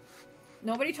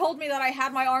 Nobody told me that I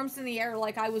had my arms in the air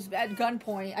like I was at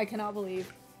gunpoint. I cannot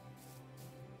believe.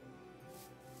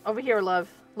 Over here, love.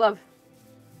 Love.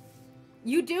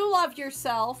 You do love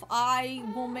yourself. I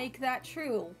will make that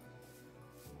true.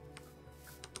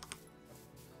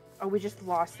 Oh, we just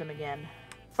lost him again.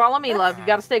 Follow me, love. You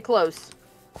gotta stay close.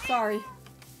 Sorry.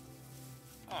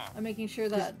 I'm making sure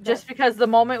that... Just because the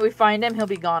moment we find him, he'll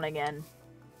be gone again.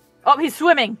 Oh, he's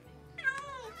swimming!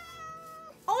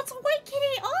 Oh, it's a white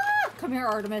kitty! Ah! Come here,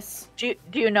 Artemis. Do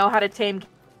you know how to tame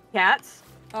cats?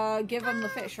 Give them the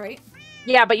fish, right?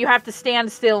 Yeah, but you have to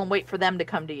stand still and wait for them to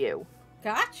come to you.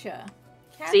 Gotcha.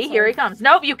 Cats See, here he comes.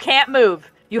 Nope, you can't move.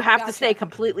 You have to stay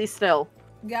completely still.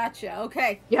 Gotcha,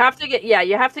 okay. You have to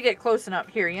get close enough.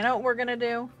 Here, you know what we're gonna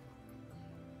do?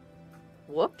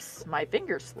 Whoops, my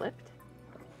finger slipped.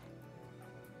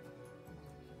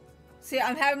 See,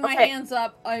 I'm having my hands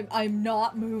up. I'm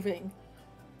not moving.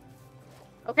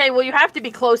 Okay, well, you have to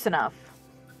be close enough.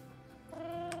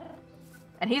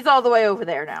 And he's all the way over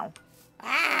there now.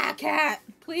 Ah, cat,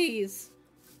 please.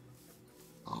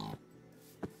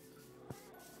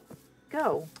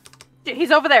 Go.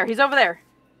 He's over there. He's over there.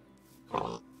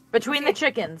 Between the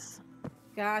chickens.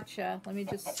 Gotcha. Let me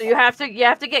just... So you have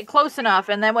to get close enough,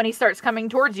 and then when he starts coming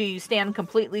towards you, you stand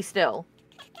completely still.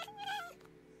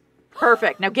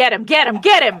 Perfect. Now get him, get him,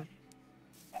 get him!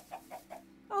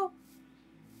 Oh.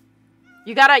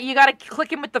 You gotta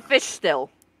click him with the fish still.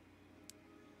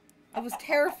 I was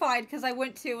terrified because I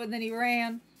went to and then he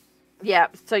ran. Yeah,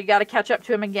 so you gotta catch up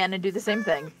to him again and do the same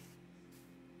thing.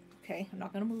 Okay, I'm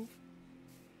not gonna move.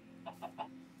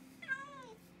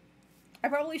 I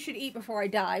probably should eat before I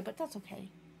die, but that's okay.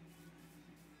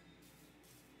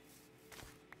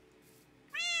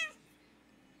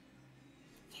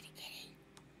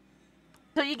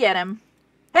 So you get him.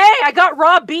 Hey, I got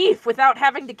raw beef without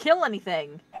having to kill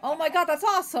anything. Oh my god, that's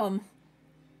awesome.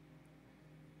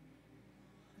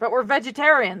 But we're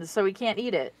vegetarians, so we can't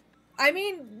eat it. I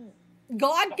mean,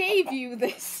 God gave you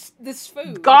this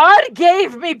food. God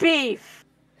gave me beef!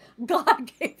 God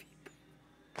gave you beef.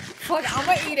 Fuck, I'm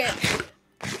gonna eat it.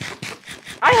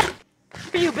 I have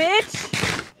for you,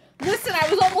 bitch! Listen, I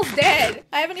was almost dead.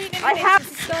 I haven't eaten anything since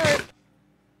the start.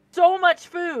 So much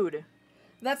food.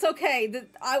 That's okay.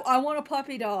 I want a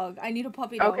puppy dog. I need a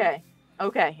puppy dog. Okay.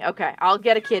 Okay, okay. I'll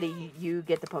get a kitty. You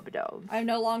get the puppy dog. I'm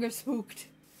no longer spooked.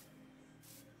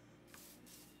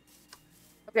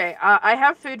 Okay, I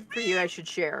have food for you I should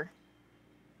share.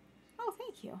 Oh,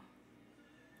 thank you.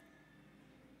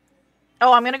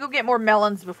 Oh, I'm gonna go get more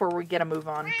melons before we get a move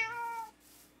on.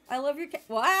 I love your cat.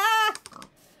 Ah!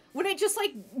 When it just,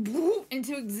 like, blew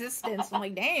into existence. I'm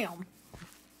like, damn.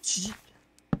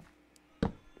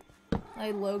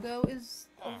 My logo is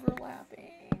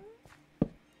overlapping.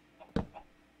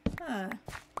 Huh.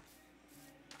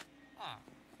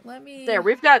 Let me... There,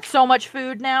 we've got so much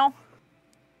food now.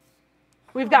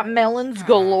 We've got melons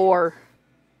galore.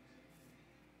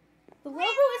 The logo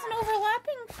isn't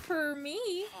overlapping for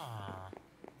me.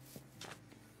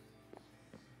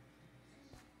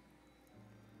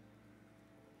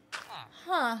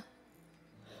 Huh.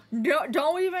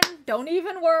 Don't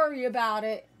even worry about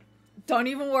it. Don't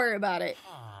even worry about it.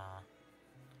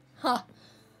 Huh.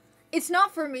 It's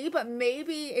not for me, but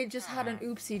maybe it just had an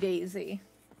oopsie daisy.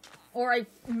 Or I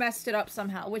messed it up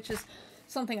somehow, which is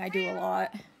something I do a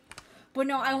lot. But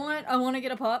no, I want to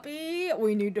get a puppy.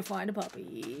 We need to find a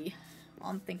puppy.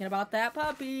 I'm thinking about that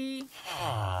puppy.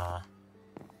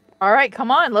 Alright, come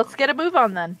on. Let's get a move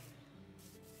on then.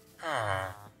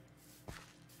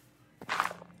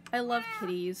 I love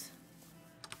kitties.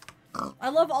 I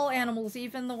love all animals,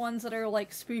 even the ones that are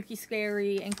like spooky,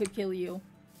 scary, and could kill you.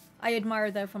 I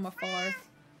admire them from afar.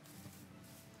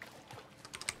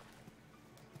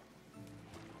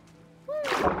 Woo.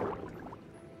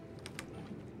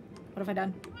 What have I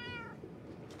done?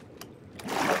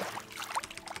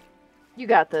 You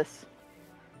got this.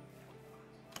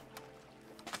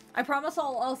 I promise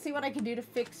I'll see what I can do to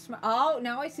fix my... Oh,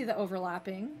 now I see the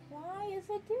overlapping. Why is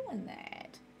it doing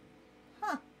that?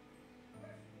 Huh.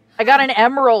 I got an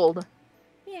emerald.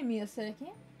 Give me a second.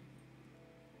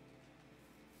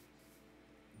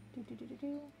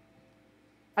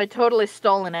 I totally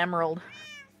stole an emerald.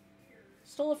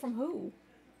 Stole it from who?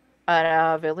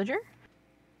 A villager?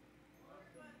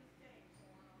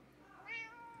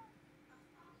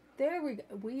 There we go.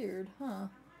 Weird, huh?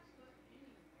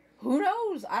 Who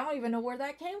knows? I don't even know where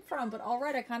that came from, but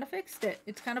alright, I kind of fixed it.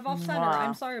 It's kind of off-center.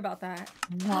 I'm sorry about that.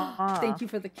 Thank you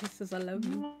for the kisses. I love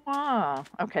you.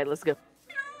 Okay, let's go.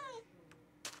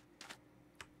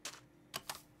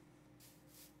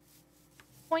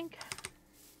 Boink.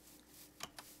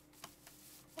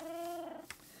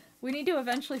 We need to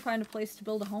eventually find a place to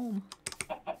build a home.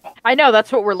 I know,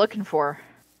 that's what we're looking for.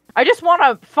 I just want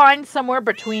to find somewhere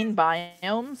between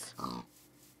biomes.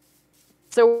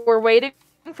 So we're waiting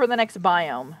for the next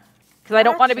biome. Because I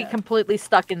don't want to be completely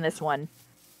stuck in this one.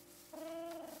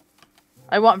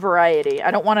 I want variety.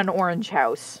 I don't want an orange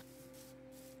house.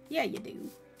 Yeah, you do.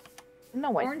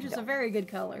 No, I Orange is a very good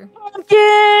color.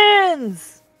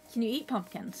 Pumpkins! Can you eat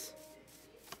pumpkins?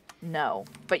 No,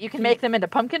 but you can make them into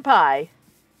pumpkin pie.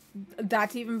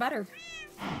 That's even better.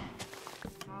 I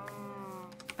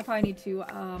probably need to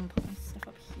put my stuff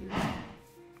up here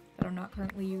that I'm not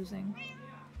currently using.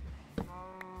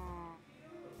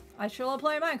 I sure will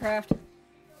play Minecraft.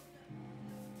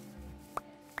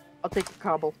 I'll take the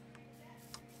cobble.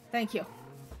 Thank you.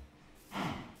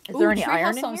 Is there any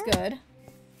iron in sounds here? Good.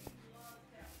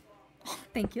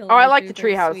 Thank you. Oh, I like the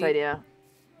treehouse idea.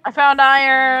 I found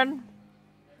iron.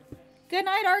 Good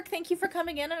night, Ark. Thank you for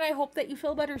coming in, and I hope that you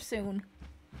feel better soon.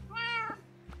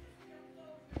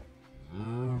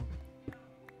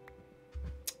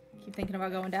 Keep thinking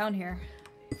about going down here.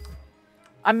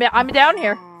 I'm down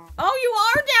here. Oh, you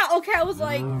are down. Okay, I was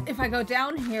like, if I go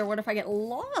down here, what if I get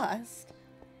lost?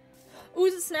 Ooh,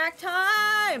 it's snack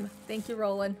time. Thank you,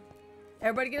 Roland.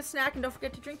 Everybody get a snack and don't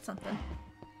forget to drink something.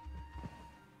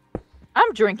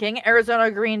 I'm drinking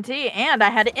Arizona green tea, and I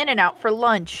had In-N-Out for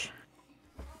lunch.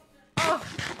 Oh.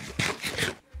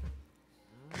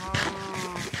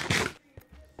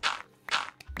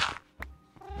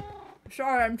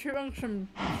 Sorry, I'm chewing some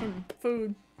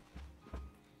food.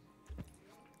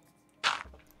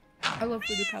 I love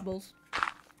Fruity Pebbles.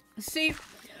 See,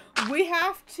 we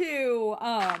have to,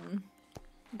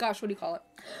 gosh, what do you call it?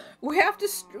 We have to,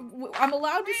 I'm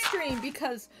allowed to stream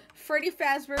because Freddy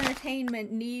Fazbear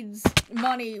Entertainment needs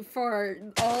money for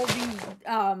all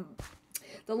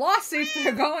the lawsuits that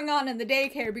are going on in the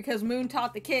daycare because Moon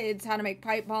taught the kids how to make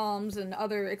pipe bombs and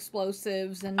other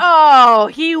explosives and... Oh,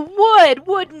 he would,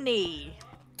 wouldn't he?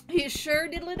 He sure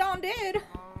diddly-don did.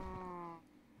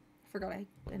 Forgot I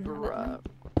didn't have that.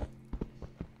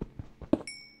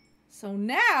 So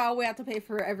now we have to pay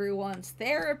for everyone's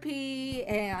therapy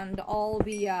and all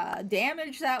the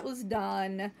damage that was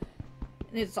done. And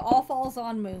it all falls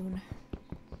on Moon.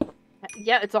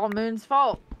 Yeah, it's all Moon's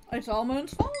fault. It's all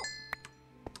Moon's fault.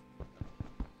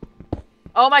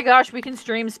 Oh my gosh, we can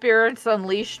stream Spirits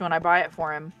Unleashed when I buy it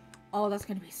for him. Oh, that's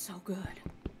gonna be so good.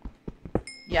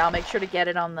 Yeah, I'll make sure to get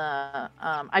it on the...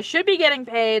 I should be getting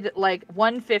paid like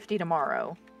 $150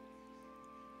 tomorrow.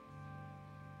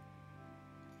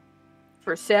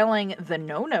 For selling the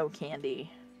no-no candy.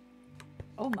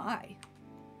 Oh my.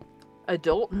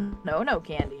 Adult no-no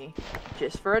candy.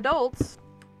 Just for adults.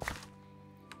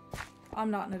 I'm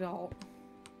not an adult.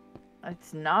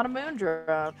 It's not a moon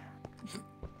drop.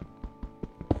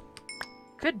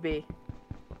 Could be.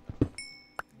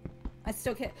 I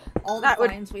still can't... All the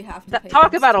fines we have to pay.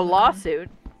 Talk about a lawsuit.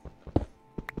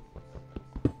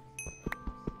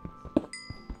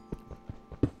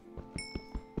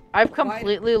 I've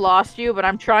completely lost you, but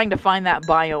I'm trying to find that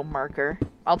biome marker.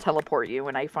 I'll teleport you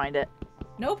when I find it.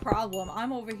 No problem.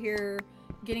 I'm over here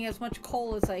getting as much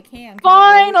coal as I can.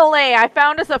 Finally! I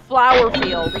found us a flower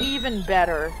field. Even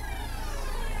better.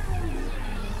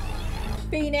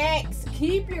 Phoenix,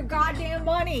 keep your goddamn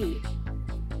money.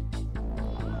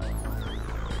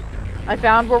 I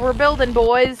found where we're building,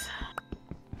 boys.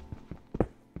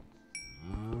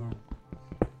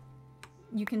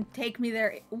 You can take me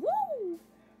there. Woo!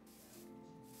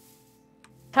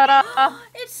 Ta-da!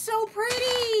 It's so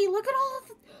pretty. Look at all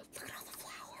the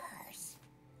flowers.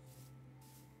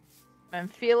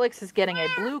 And Felix is getting a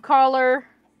blue collar.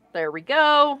 There we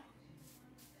go.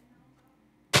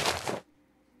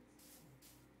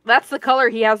 That's the color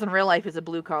he has in real life, is a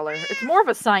blue collar. It's more of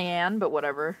a cyan, but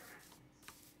whatever.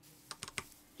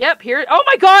 Yep, here. Oh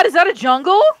my god, is that a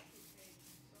jungle?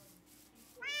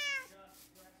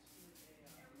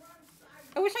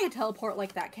 I wish I could teleport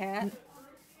like that cat.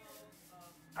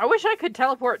 I wish I could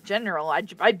teleport general.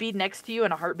 I'd be next to you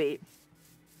in a heartbeat.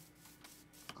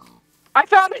 I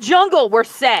found a jungle! We're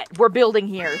set. We're building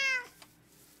here.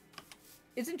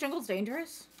 Isn't jungles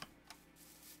dangerous?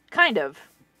 Kind of.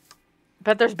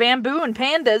 But there's bamboo and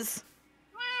pandas.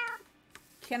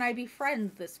 Can I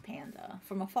befriend this panda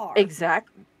from afar?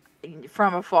 Exactly.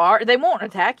 From afar. They won't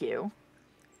attack you.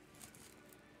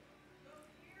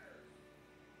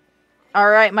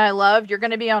 Alright, my love. You're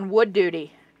gonna be on wood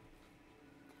duty.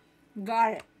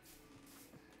 Got it.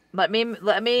 Let me,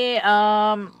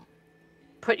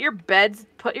 put your beds,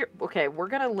 okay, we're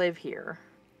gonna live here.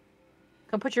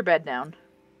 Come put your bed down.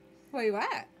 Where you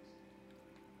at?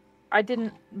 I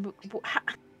didn't,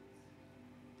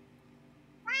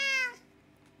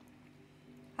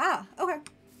 Ah, okay.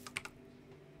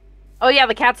 oh yeah,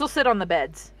 the cats will sit on the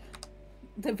beds.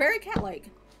 They're very cat-like.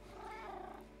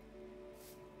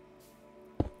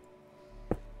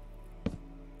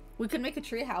 We could make a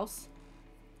tree house.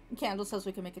 Candle says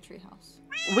we can make a tree house.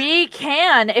 We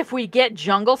can if we get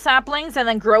jungle saplings and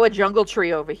then grow a jungle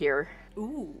tree over here.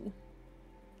 Ooh.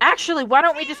 Actually, why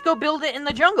don't we just go build it in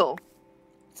the jungle?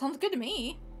 Sounds good to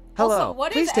me. Hello, Also,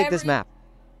 what please is take this map.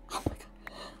 Oh my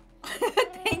god.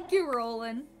 Thank you,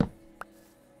 Roland.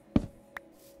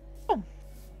 Oh.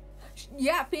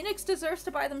 Yeah, Phoenix deserves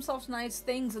to buy themselves nice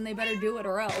things and they better do it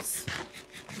or else.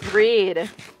 Agreed.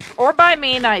 Or buy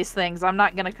me nice things. I'm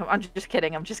not gonna come. I'm just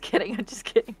kidding. I'm just kidding. I'm just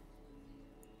kidding.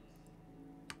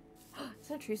 Is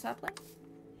that a tree sapling?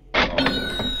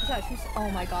 Is that a tree Oh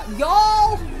my god.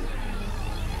 Y'all!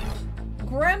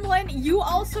 Gremlin, you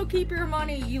also keep your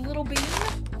money, you little bean.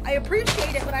 I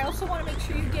appreciate it, but I also want to make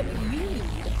sure you get what you need.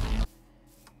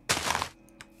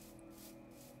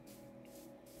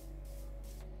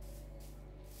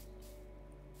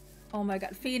 Oh my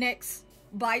god. Phoenix,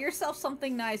 buy yourself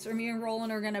something nice or me and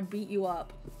Roland are gonna beat you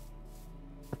up.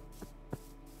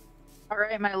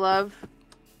 Alright, my love.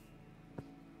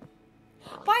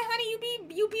 Bye, honey,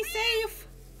 you be safe.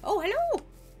 Oh, hello.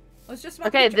 I was just about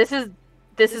Okay, to this is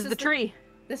the tree.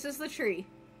 This is the tree.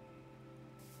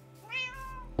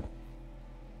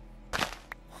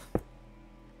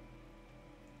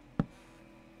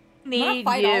 Need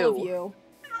fight all of you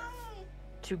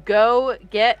to go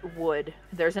get wood.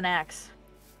 There's an axe.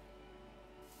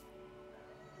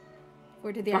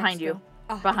 Where did the behind axe you? go?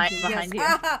 Ah, behind yes.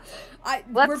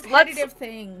 you. Repetitive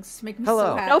things make me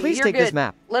so happy. No, Please you're take good. this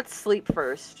map. Let's sleep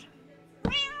first.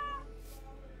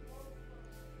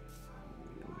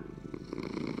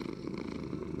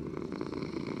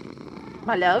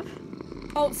 My love?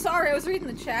 Oh, sorry, I was reading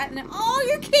the chat and oh,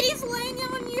 your kitty's laying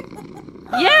on you.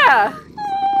 Yeah.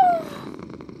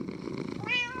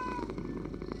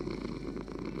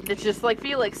 It's just like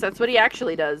Felix. That's what he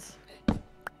actually does.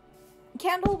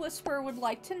 Candle Whisper would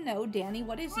like to know, Danny,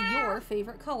 what is your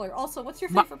favorite color? Also, what's your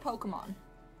favorite Pokemon?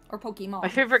 Or Pokemon? My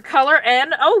favorite color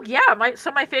and oh yeah,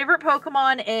 my favorite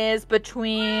Pokemon is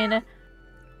between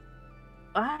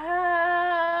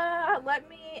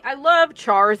I love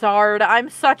Charizard. I'm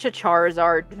such a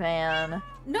Charizard fan.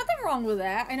 Nothing wrong with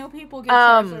that. I know people get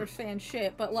Charizard fan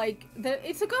shit, but like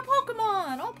it's a good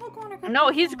Pokemon. All Pokemon are good. No,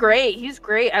 Pokemon. he's great. He's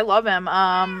great. I love him.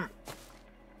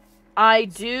 I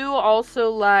do also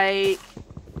like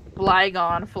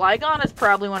Flygon. Flygon is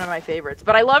probably one of my favorites,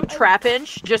 but I love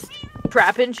Trapinch. Just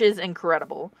Trapinch is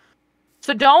incredible.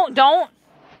 So don't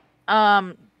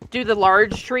do the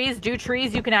large trees. Do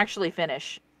trees you can actually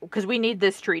finish because we need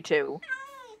this tree too.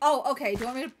 Oh, okay. Do you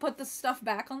want me to put the stuff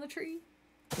back on the tree?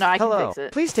 No, I can Hello, fix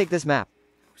it. please take this map.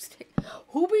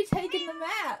 Who be taking the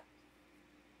map?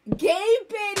 Gay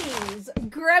Biddies!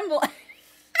 Gremlin!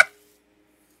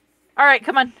 Alright,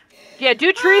 come on. Yeah,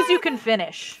 do trees you can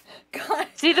finish. God.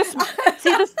 See this?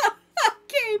 See this?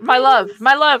 Gay My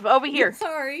love, over here.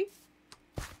 Sorry.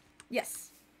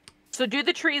 Yes. So do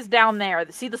the trees down there.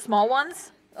 See the small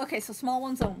ones? Okay, so small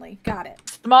ones only. Got it.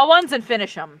 Small ones and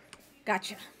finish them.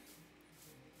 Gotcha.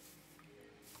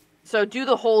 So do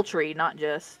the whole tree, not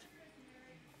just...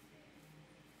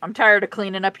 I'm tired of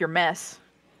cleaning up your mess.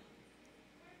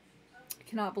 I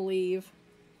cannot believe.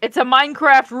 It's a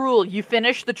Minecraft rule. You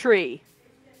finish the tree.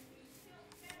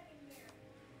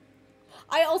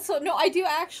 I do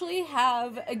actually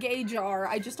have a gay jar.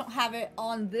 I just don't have it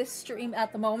on this stream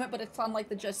at the moment, but it's on like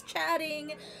the just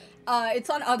chatting. It's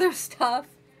on other stuff.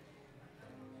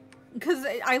 Because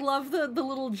I love the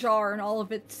little jar and all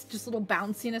of its just little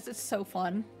bounciness. It's so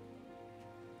fun.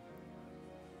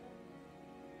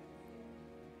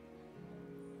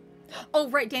 Oh,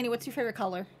 right, Danny, what's your favorite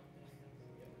color?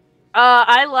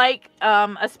 I like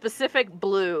a specific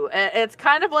blue. It's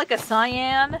kind of like a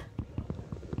cyan.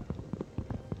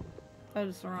 That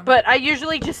is wrong. But I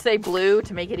usually just say blue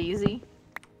to make it easy.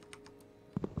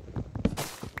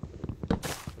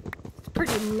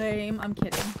 pretty lame. I'm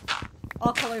kidding.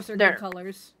 All colors are There. good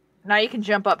colors. Now you can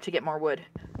jump up to get more wood.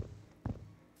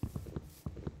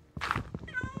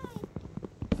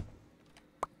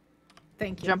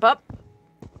 Thank you. Jump up.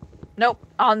 Nope,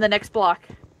 on the next block.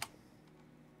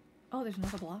 Oh, there's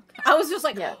another block. I was just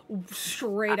like, Yeah.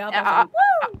 straight up. I was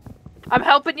like, woo! I'm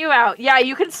helping you out. Yeah,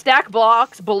 you can stack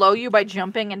blocks below you by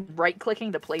jumping and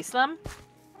right-clicking to place them.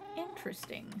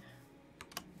 Interesting.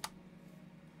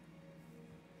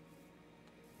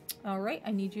 Alright,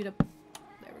 I need you to...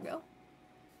 There we go.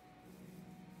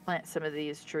 Plant some of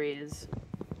these trees.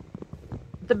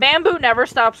 The bamboo never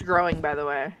stops growing, by the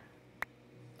way.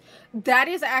 That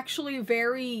is actually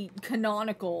very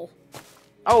canonical.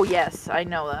 Oh, yes, I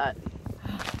know that.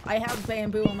 I have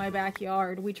bamboo in my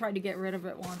backyard. We tried to get rid of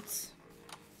it once.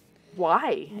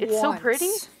 Why? It's so pretty.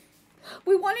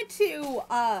 We wanted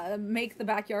to make the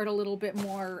backyard a little bit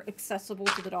more accessible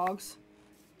to the dogs.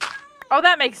 Oh,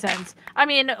 that makes sense. I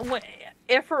mean,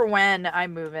 if or when I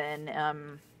move in,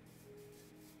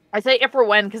 I say if or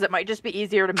when because it might just be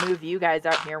easier to move you guys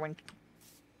out here when,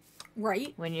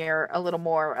 right? When you're a little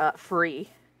more free.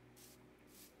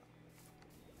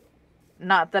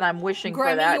 Not that I'm wishing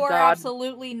Grammy, for that. you are God.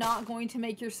 absolutely not going to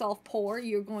make yourself poor.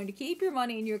 You're going to keep your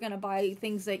money and you're going to buy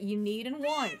things that you need and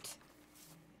want,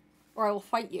 or I will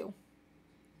fight you.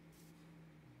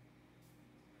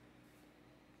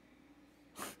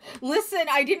 Listen,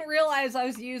 I didn't realize I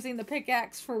was using the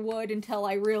pickaxe for wood until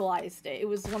I realized it. It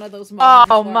was one of those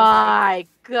moments. Oh my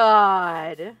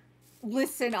god.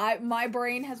 Listen, my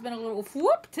brain has been a little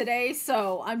whoop today,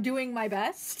 so I'm doing my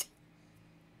best.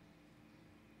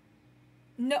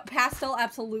 No, pastel,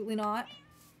 absolutely not.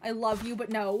 I love you, but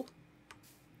no.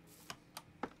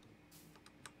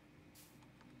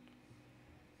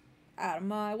 Out of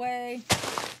my way.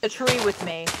 The tree with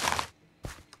me.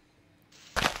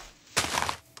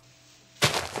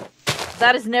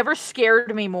 That has never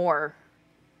scared me more.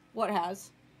 What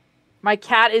has? My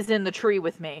cat is in the tree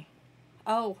with me.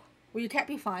 Oh. Will your cat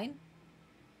be fine?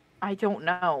 I don't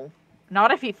know.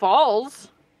 Not if he falls.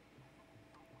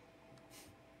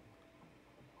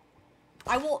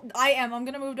 I'm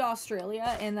gonna move to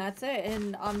Australia, and that's it,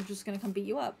 and I'm just gonna come beat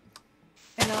you up.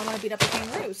 And then I'm gonna beat up the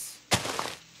kangaroos.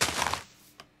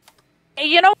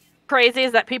 You know what's crazy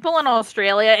is that people in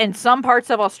Australia, in some parts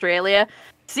of Australia,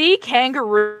 see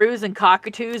kangaroos and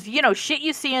cockatoos, you know, shit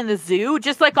you see in the zoo,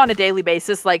 just like on a daily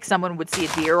basis, like someone would see a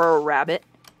deer or a rabbit.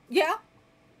 Yeah.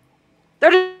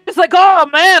 They're just like, oh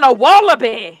man, a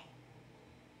wallaby!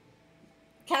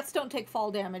 Cats don't take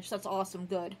fall damage, that's awesome,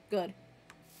 good, good.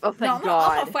 Oh, thank I'm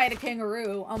God. gonna fight a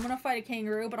kangaroo. I'm gonna fight a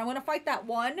kangaroo, but I'm gonna fight that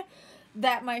one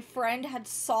that my friend had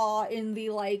saw in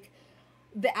the, like,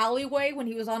 the alleyway when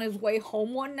he was on his way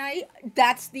home one night.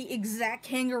 That's the exact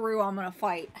kangaroo I'm gonna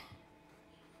fight.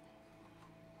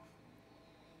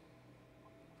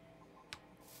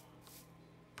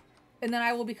 And then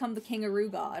I will become the kangaroo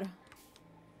god.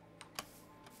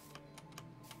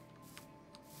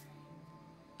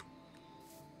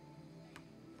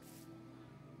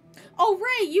 Oh,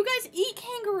 Ray, you guys eat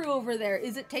kangaroo over there.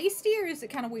 Is it tasty or is it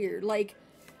kind of weird? Like,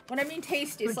 when I mean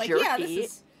tasty, it's like, yeah,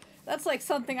 that's like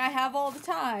something I have all the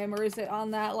time. Or is it on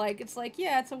that, like, it's like,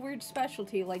 yeah, it's a weird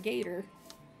specialty, like gator.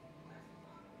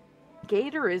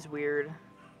 Gator is weird.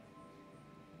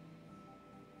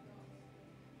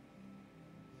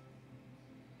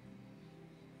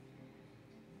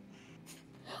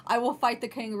 I will fight the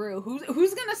kangaroo.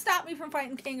 Who's gonna stop me from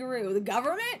fighting kangaroo? The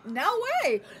government? No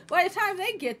way! By the time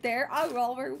they get there, I've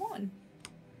already won.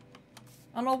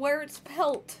 I don't know where it's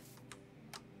pelt.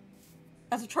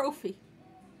 As a trophy.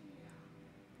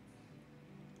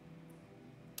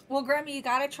 Well, Grammy, you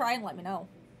gotta try and let me know.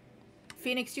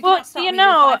 Phoenix, you cannot stop me. You're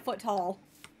 5 foot tall.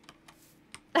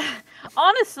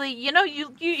 Honestly, you know,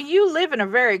 you live in a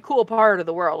very cool part of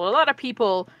the world. A lot of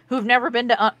people who've never been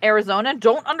to Arizona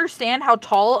don't understand how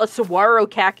tall a saguaro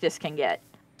cactus can get.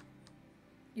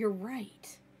 You're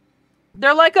right.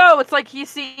 They're like, oh, it's like you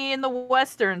see in the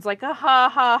westerns, like a ha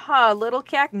ha ha, little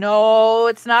cactus. No,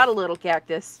 it's not a little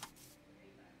cactus.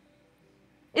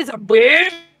 It's a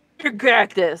big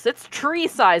cactus. It's tree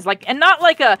size, like, and not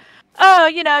like a, oh,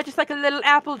 you know, just like a little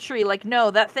apple tree. Like, no,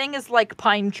 that thing is like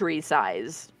pine tree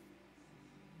size.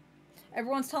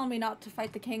 Everyone's telling me not to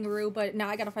fight the kangaroo, but now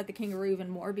I gotta fight the kangaroo even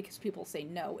more because people say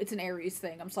no. It's an Aries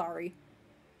thing. I'm sorry.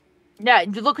 Yeah,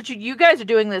 look at you. You guys are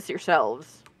doing this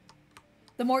yourselves.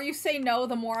 The more you say no,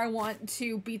 the more I want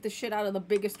to beat the shit out of the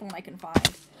biggest one I can find.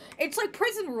 It's like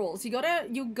prison rules. You go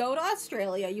to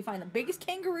Australia, you find the biggest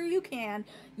kangaroo you can,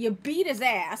 you beat his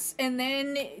ass, and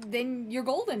then you're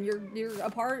golden. You're a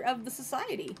part of the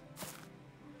society.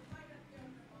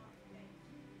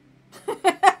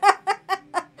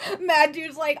 Mad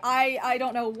Dude's like, I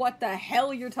don't know what the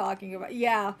hell you're talking about.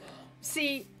 Yeah.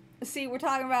 See, we're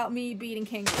talking about me beating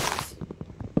kangaroos.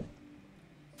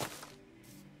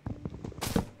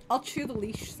 I'll chew the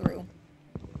leash through.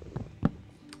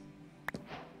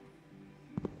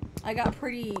 I've got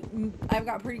pretty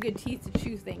good teeth to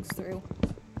chew things through.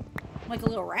 I'm like a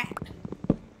little rat.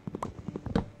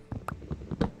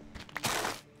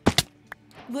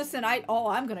 Listen,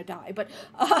 I'm gonna die, but,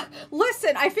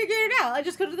 listen, I figured it out. I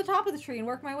just go to the top of the tree and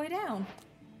work my way down.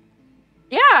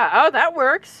 Yeah, oh, that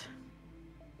works.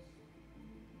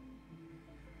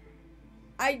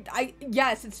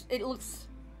 Yes, it looks...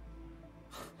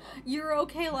 You're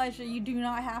okay, Elijah. You do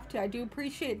not have to. I do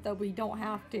appreciate it, though, but you don't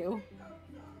have to.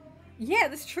 Yeah,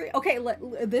 this tree... Okay,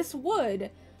 this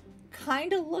wood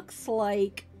kind of looks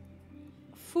like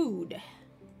food.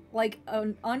 Like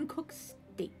an uncooked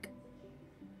steak.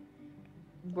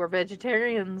 We're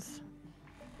vegetarians.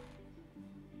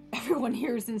 Everyone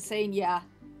here is insane, yeah.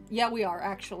 Yeah, we are,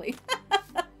 actually.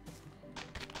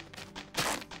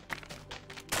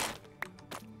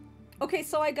 Okay,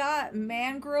 so I got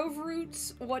mangrove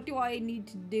roots. What do I need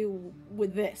to do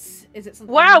with this? Is it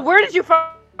something... Wow, where did you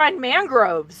find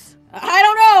mangroves? I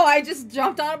don't know! I just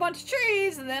jumped on a bunch of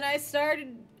trees, and then I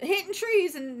started hitting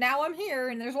trees, and now I'm here,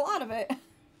 and there's a lot of it.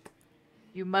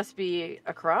 You must be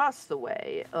across the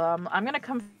way. I'm gonna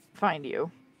come find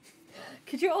you.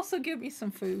 Could you also give me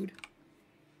some food?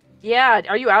 Yeah,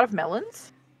 are you out of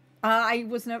melons?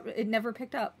 It never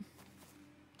picked up.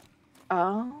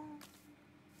 Oh.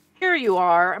 Here you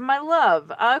are, my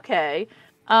love. Okay.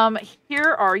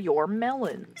 Here are your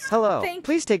melons. Hello.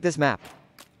 Please take this map.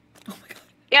 Oh my god.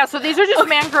 Yeah, so these are just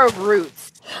mangrove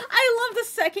roots. I love the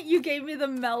second you gave me the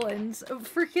melons.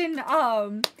 Freaking,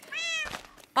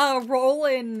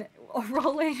 Roland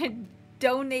had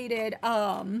donated,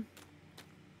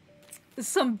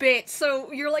 some bits.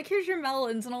 So you're like, here's your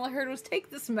melons, and all I heard was,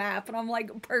 take this map, and I'm like,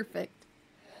 perfect.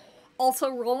 Also,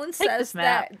 Roland says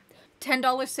that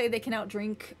 $10 say they can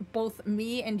outdrink both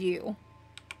me and you.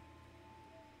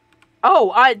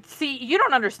 Oh, see, you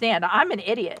don't understand. I'm an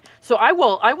idiot. So I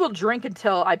will drink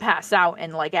until I pass out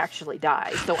and, like, actually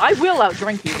die. So I will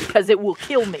outdrink you because it will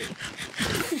kill me.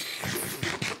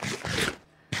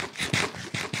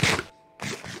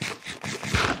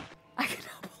 I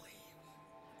cannot believe.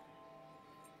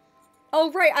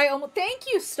 Oh, right.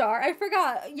 Thank you, Star. I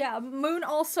forgot. Yeah, Moon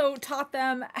also taught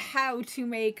them how to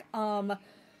make,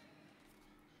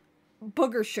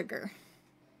 booger sugar.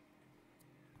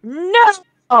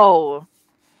 No!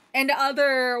 And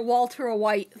other Walter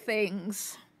White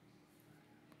things.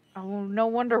 Oh, no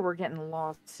wonder we're getting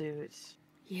lawsuits.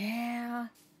 Yeah.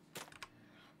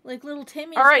 Like little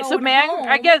Timmy's All right, so home.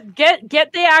 I guess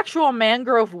get the actual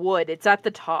mangrove wood. It's at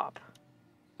the top.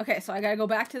 Okay, so I gotta go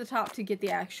back to the top to get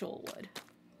the actual wood.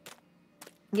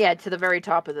 Yeah, to the very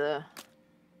top of the...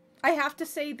 I have to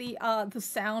say the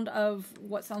sound of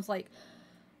what sounds like,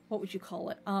 what would you call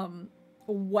it?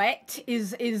 Wet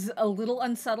is a little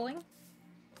unsettling.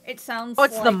 It sounds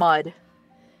it's the mud.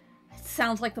 It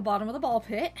sounds like the bottom of the ball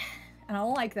pit. And I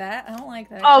don't like that. I don't like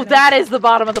that. Oh, that is the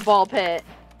bottom of the ball pit.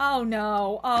 Oh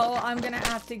no. Oh, I'm gonna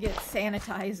have to get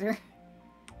sanitizer.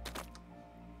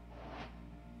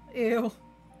 Ew.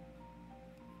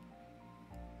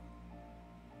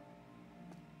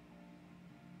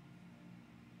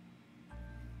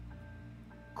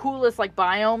 Coolest, like,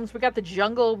 biomes. We got the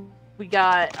jungle. We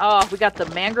got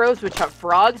the mangroves, which have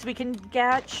frogs we can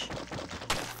catch.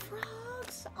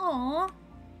 Frogs? Aww.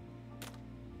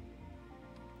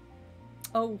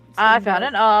 Oh. I found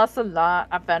an ocelot.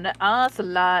 I found an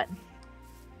ocelot.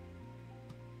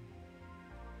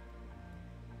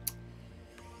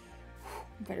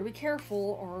 Better be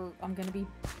careful, or I'm gonna be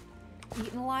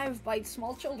eaten alive by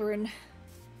small children.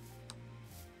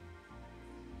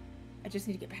 I just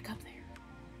need to get back up there.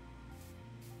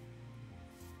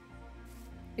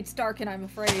 It's dark and I'm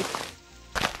afraid.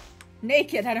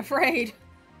 Naked and afraid.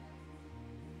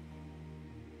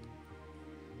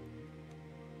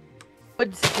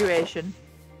 Good situation.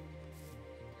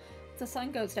 If the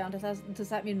sun goes down, does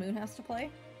that mean Moon has to play?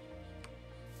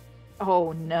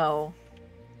 Oh no.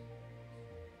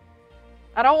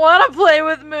 I don't want to play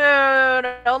with Moon!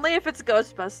 Only if it's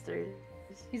Ghostbusters.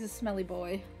 He's a smelly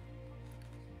boy.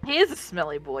 He is a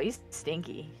smelly boy. He's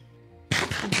stinky. He's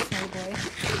a smelly boy.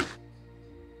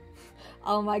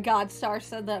 Oh my god, Star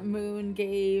said that Moon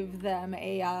gave them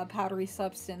a powdery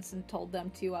substance and told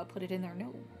them to put it in their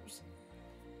nose.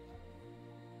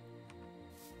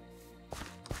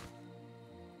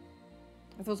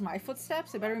 Are those my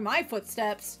footsteps? They better be my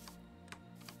footsteps.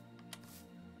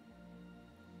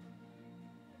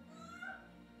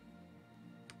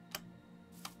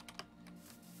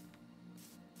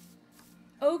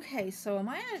 Okay, so am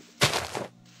I at...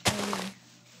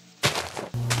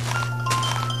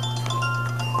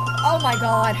 Oh my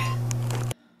god.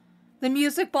 The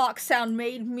music box sound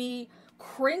made me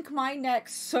crink my neck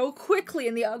so quickly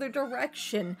in the other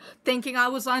direction, thinking I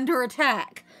was under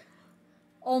attack.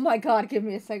 Oh my god, give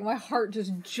me a second. My heart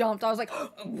just jumped. I was like,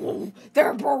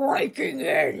 they're breaking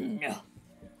in.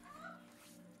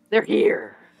 They're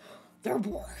here. They're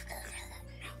breaking in.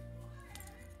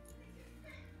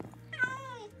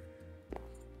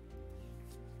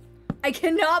 I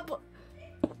cannot...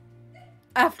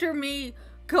 After me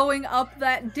going up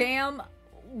that damn...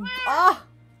 Ah!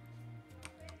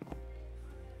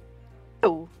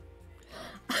 Oh.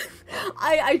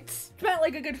 I spent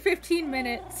like a good 15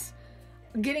 minutes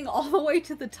getting all the way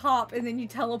to the top, and then you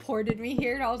teleported me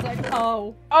here, and I was like,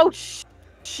 oh. Oh,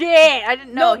 shit! I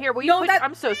didn't know. Here, will you put... that...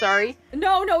 I'm so sorry.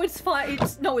 No, it's fun.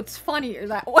 It's funnier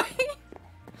that way.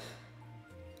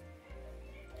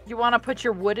 You want to put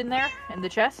your wood in there, in the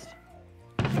chest?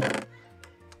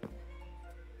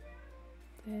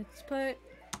 Let's put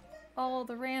all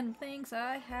the random things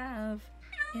I have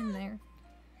in there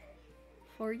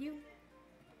for you.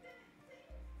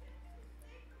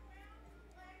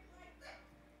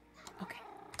 Okay.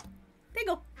 There you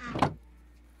go.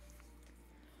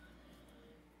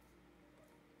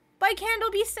 Bye,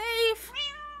 Candle, be safe!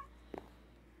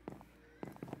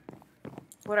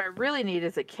 What I really need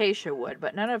is acacia wood,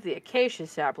 but none of the acacia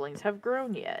saplings have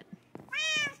grown yet.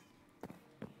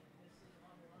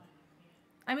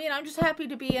 I mean, I'm just happy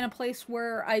to be in a place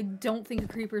where I don't think a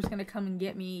creeper's gonna come and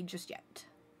get me just yet.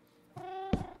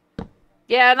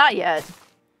 Yeah, not yet.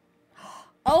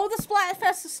 Oh, the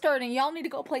Splatfest is starting. Y'all need to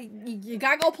go play. You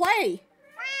gotta go play.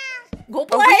 Go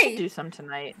play. Oh, we should do some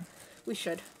tonight. We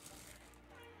should.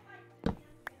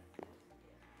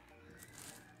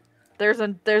 There's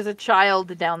a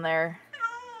child down there.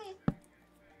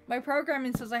 My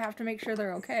programming says I have to make sure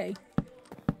they're okay.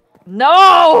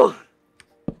 No!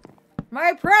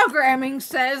 My programming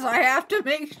says I have to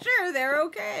make sure they're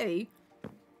okay.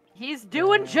 He's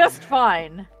doing just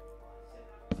fine.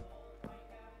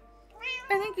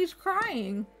 I think he's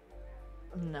crying.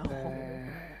 No.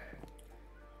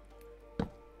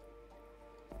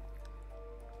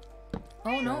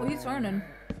 Oh no, he's running.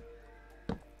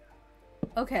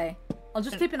 Okay, I'll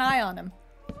just keep an eye on him.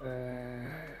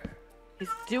 He's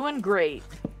doing great.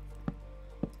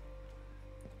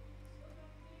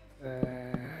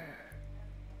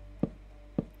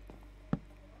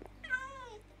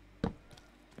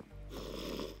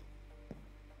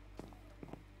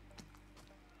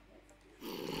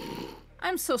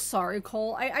 I'm so sorry,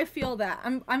 Cole. I feel that.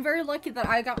 I'm very lucky that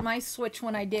I got my Switch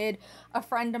when I did. A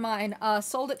friend of mine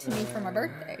sold it to me for my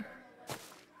birthday.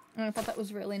 And I thought that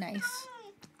was really nice.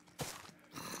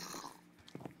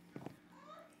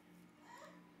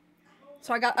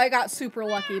 So I got super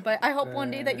lucky, but I hope one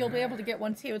day that you'll be able to get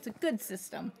one too. It's a good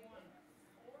system.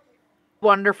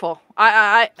 Wonderful.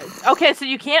 Okay, so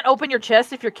you can't open your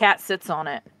chest if your cat sits on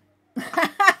it.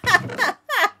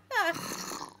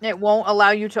 It won't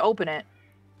allow you to open it.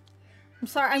 I'm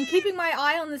sorry, I'm keeping my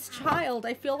eye on this child.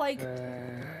 I feel like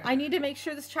I need to make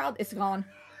sure this child is gone.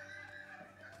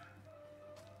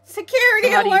 Security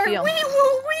So how do you alert! feel? Wee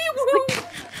woo, wee woo!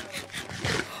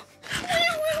 Wee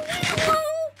woo, wee woo!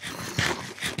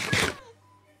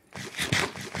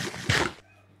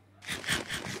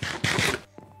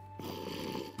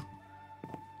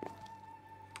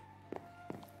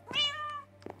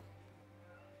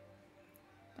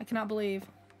 I cannot believe.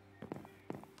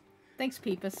 Thanks,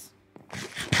 Peepus.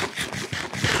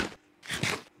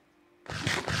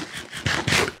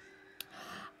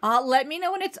 Let me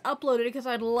know when it's uploaded because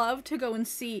I'd love to go and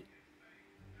see.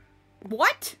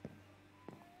 What?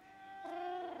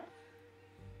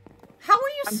 How are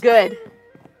you? I'm good.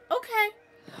 Okay.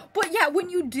 But yeah, when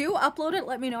you do upload it,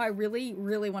 let me know. I really,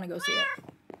 really want to go see it.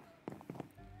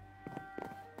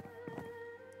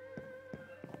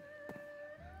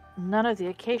 None of the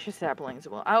acacia saplings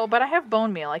will. Oh, but I have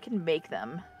bone meal. I can make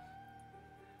them.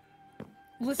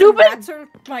 Listen, Stupid rats are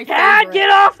my cat, favorite. get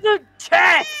off the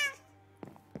chest!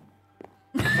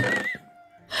 Your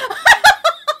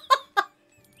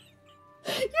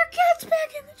cat's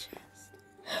back in the chest.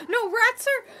 No, rats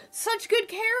are such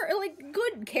good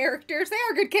good characters. They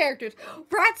are good characters.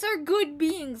 Rats are good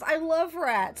beings. I love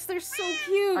rats. They're so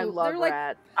cute. I love they're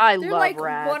rats. I they're love like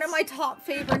rats. one of my top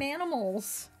favorite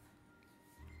animals.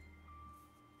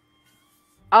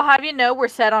 I'll have you know we're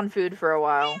set on food for a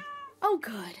while. Oh,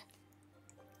 good.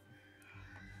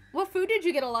 What food did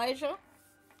you get, Elijah?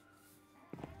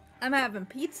 I'm having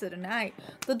pizza tonight.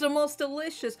 The most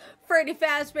delicious Freddy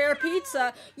Fazbear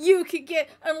pizza. You could get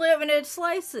unlimited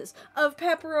slices of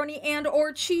pepperoni and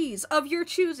or cheese of your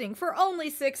choosing for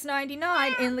only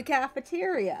 $6.99 in the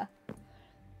cafeteria.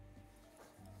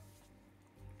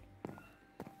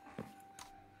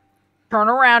 Turn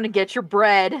around and get your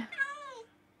bread.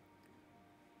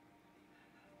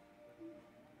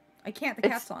 I can't, the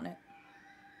cat's on it.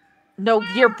 No,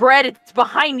 your bread, it's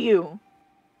behind you.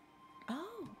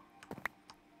 Oh.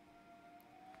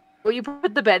 Will you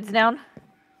put the beds down?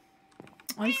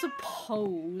 I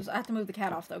suppose. I have to move the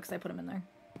cat off, though, because I put him in there.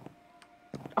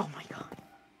 Oh my god.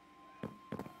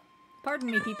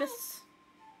 Pardon me, Peepus.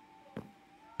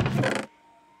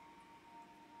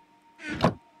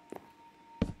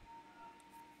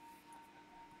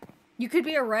 You could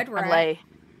be a red rat. Lay.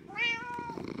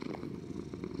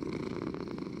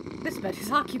 This bed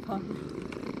is occupied.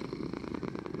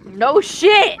 No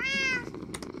shit!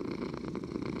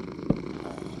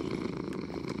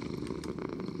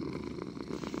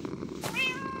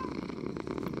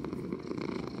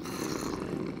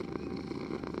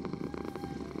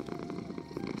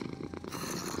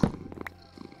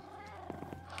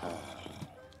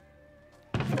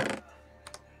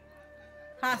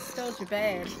 Ha, stole your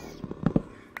bed.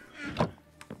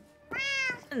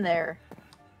 In there.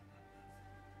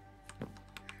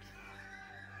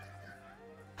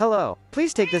 Hello,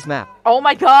 please take this map. Oh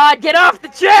my god, get off the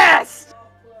chest!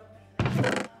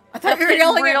 I thought you were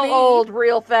yelling real at me. old,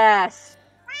 real fast.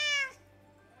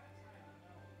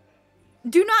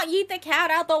 Do not yeet the cat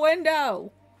out the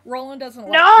window. Roland doesn't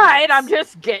like Not! cats. I'm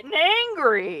just getting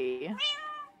angry.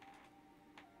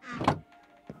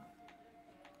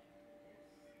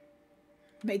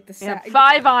 Make the We have sound.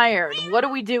 5 iron. What do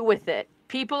we do with it?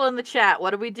 People in the chat,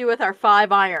 what do we do with our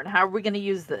 5 iron? How are we going to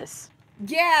use this?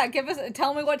 Yeah,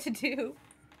 tell me what to do.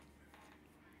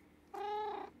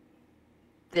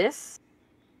 This?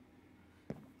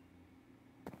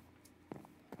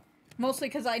 Mostly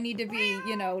because I need to be,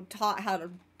 you know, taught how to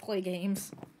play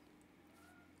games.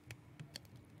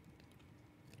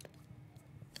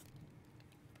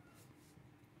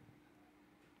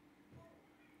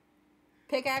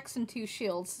 Pickaxe and 2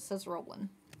 shields, says Roland.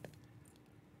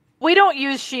 We don't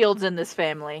use shields in this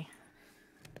family.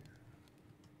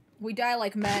 We die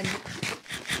like men.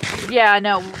 Yeah,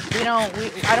 no, we don't.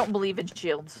 I don't believe in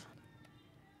shields.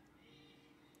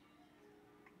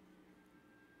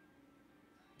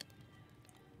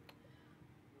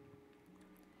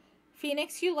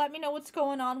 Phoenix, you let me know what's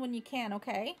going on when you can,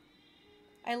 okay?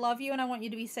 I love you and I want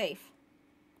you to be safe.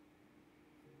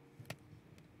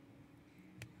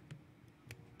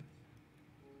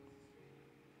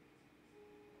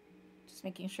 Just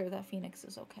making sure that Phoenix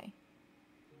is okay.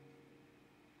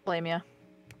 Blame ya.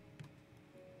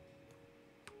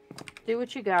 Do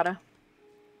what you gotta.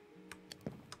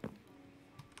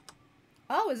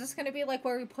 Oh, is this gonna be like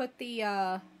where we put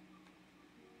the,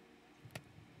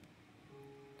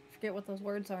 forget what those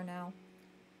words are now.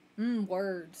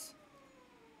 Words.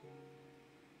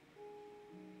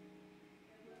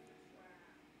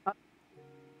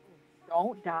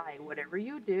 Don't die, whatever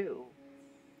you do.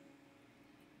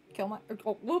 Kill my,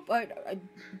 oh, whoop,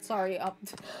 sorry, unalive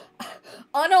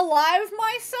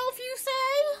myself, you say?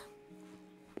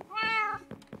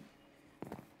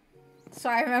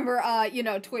 Sorry, I remember, you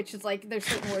know, Twitch is like, there's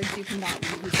certain words you cannot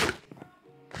use.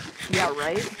 Yeah,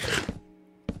 right?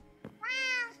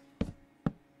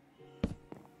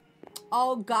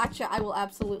 Oh, gotcha. I will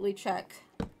absolutely check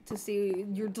to see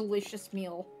your delicious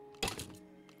meal.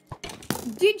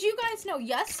 Did you guys know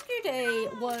yesterday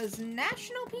was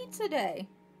National Pizza Day?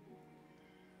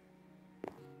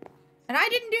 And I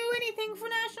didn't do anything for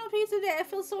National Pizza Day. I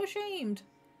feel so ashamed.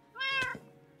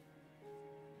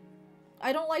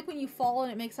 I don't like when you fall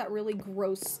and it makes that really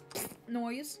gross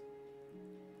noise.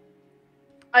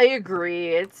 I agree.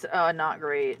 It's not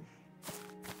great.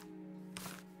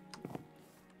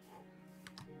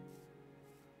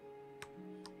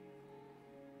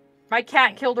 My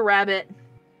cat killed a rabbit.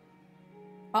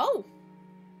 Oh.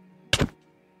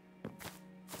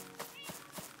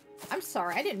 I'm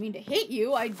sorry, I didn't mean to hit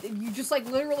you. You just like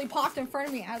literally popped in front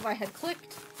of me as I had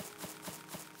clicked.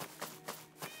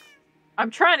 I'm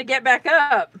trying to get back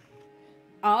up.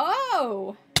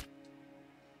 Oh.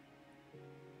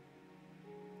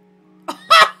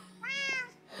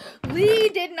 Lee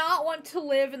did not want to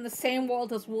live in the same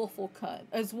world as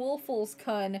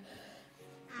Wolfulskun.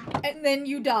 And then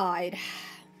you died.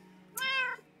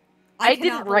 I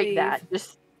didn't write that.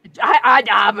 Just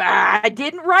I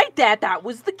didn't write that. That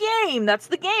was the game. That's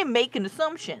the game making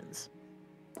assumptions.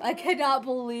 I cannot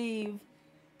believe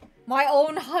my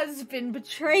own husband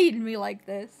betrayed me like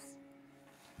this.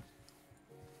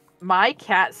 My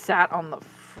cat sat on the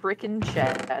frickin'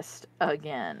 chest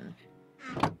again.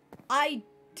 I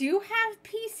do have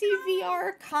PC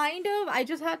VR, kind of. I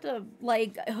just have to,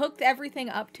 like, hook everything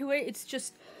up to it. It's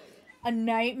just a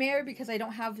nightmare because I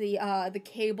don't have the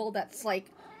cable that's, like,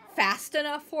 fast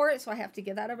enough for it, so I have to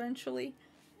get that eventually.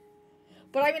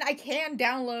 But, I mean, I can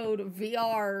download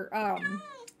VR,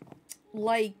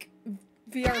 like,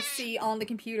 VRC on the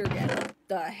computer again. What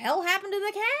the hell happened to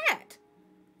the cat?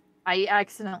 I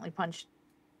accidentally punched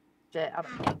it out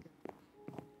of my hand.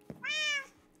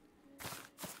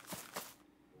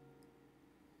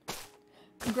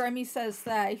 Grammy says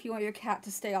that if you want your cat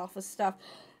to stay off of stuff,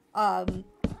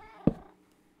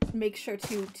 make sure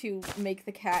to make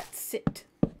the cat sit.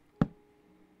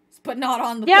 But not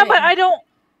on the thing.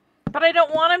 But I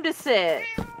don't want him to sit.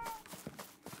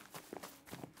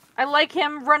 I like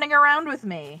him running around with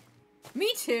me.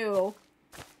 Me too.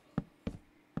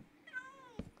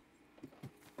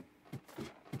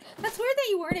 That's weird that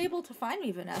you weren't able to find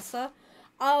me, Vanessa.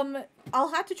 I'll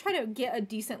have to try to get a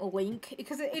decent link,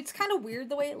 because it's kind of weird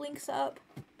the way it links up.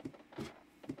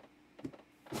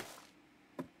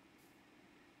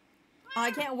 I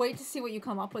can't wait to see what you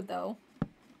come up with, though.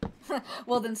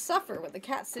 Well, then suffer with the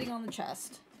cat sitting on the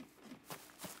chest.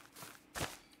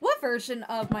 What version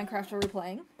of Minecraft are we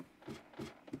playing?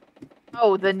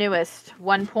 Oh, the newest,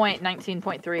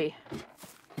 1.19.3.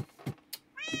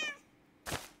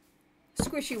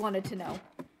 Squishy wanted to know.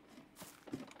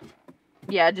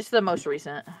 Yeah, just the most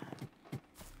recent.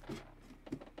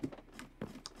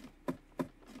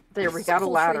 There, we got a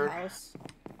ladder. Treehouse.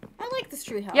 I like this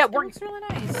treehouse. Yeah, It looks really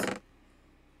nice.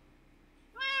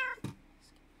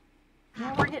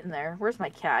 Yeah, we're getting there. Where's my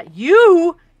cat?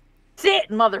 You sit,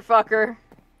 motherfucker.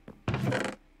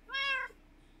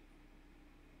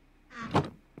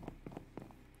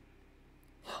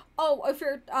 Oh, if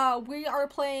you're, we are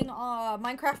playing,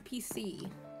 Minecraft PC.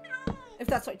 If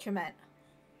that's what you meant.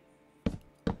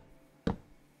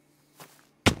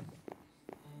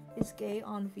 Is gay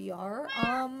on VR?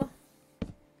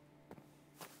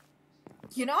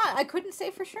 You know, I couldn't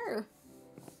say for sure.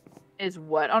 Is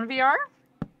what on VR?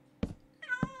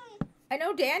 I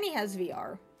know Danny has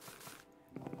VR.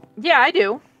 Yeah, I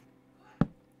do.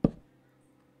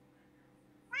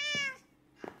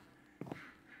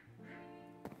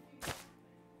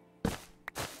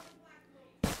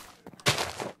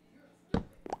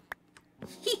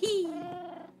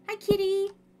 Hi, kitty.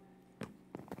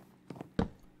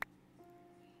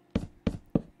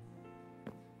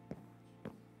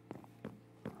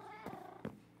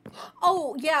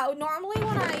 Oh, yeah, normally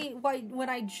when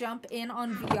I jump in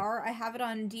on VR, I have it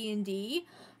on D&D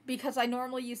because I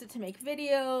normally use it to make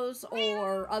videos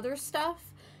or other stuff.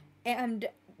 And,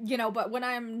 you know, but when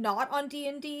I'm not on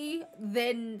D&D,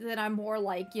 then I'm more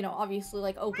like, you know, obviously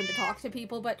like open to talk to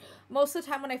people, but most of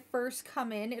the time when I first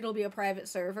come in, it'll be a private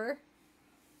server.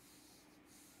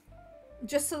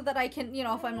 Just so that I can, you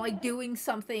know, if I'm like doing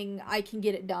something, I can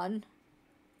get it done.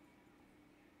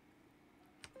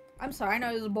 I'm sorry, I know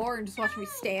it was boring just watching me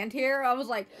stand here. I was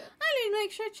like, I need to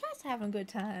make sure chat's having a good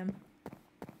time.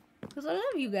 Because I love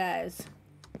you guys.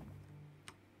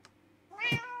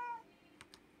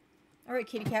 Alright,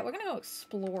 kitty cat, we're gonna go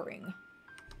exploring.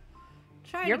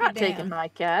 You're not taking my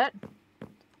cat.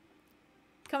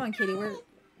 Come on, kitty,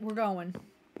 we're going.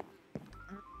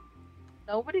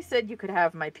 Nobody said you could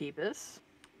have my peepus.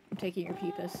 I'm taking your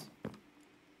peepus.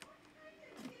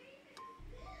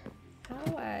 How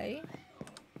do I...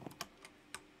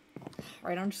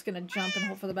 Right, I'm just gonna jump and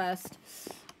hope for the best.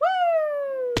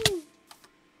 Woo!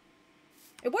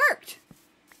 It worked!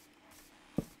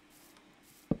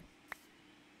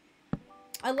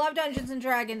 I love Dungeons and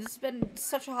Dragons. It's been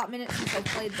such a hot minute since I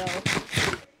played, though.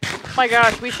 Oh my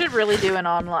gosh, we should really do an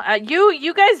online...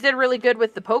 you guys did really good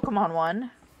with the Pokemon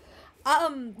one.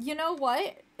 You know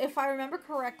what? If I remember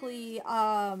correctly,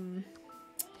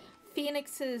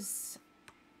 Phoenix's...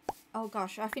 Oh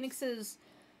gosh, Phoenix's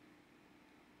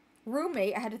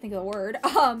roommate, I had to think of the word,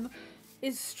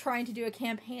 is trying to do a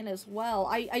campaign as well.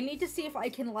 I need to see if I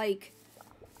can, like,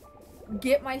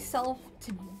 get myself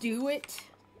to do it,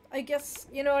 I guess,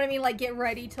 you know what I mean? Like, get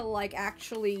ready to, like,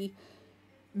 actually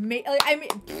make, like, I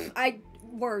mean,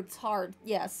 words hard,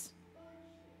 yes.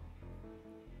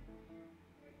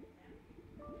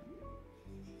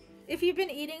 If you've been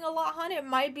eating a lot, hon, it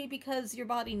might be because your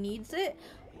body needs it,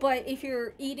 but if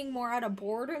you're eating more out of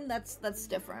boredom, that's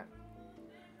different.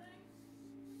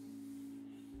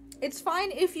 It's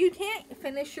fine. If you can't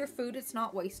finish your food, it's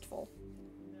not wasteful.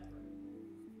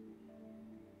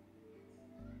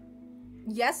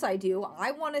 Yes, I do.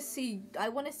 I want to see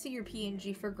your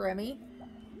PNG for Grammy.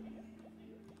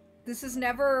 This is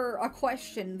never a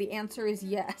question. The answer is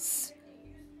yes.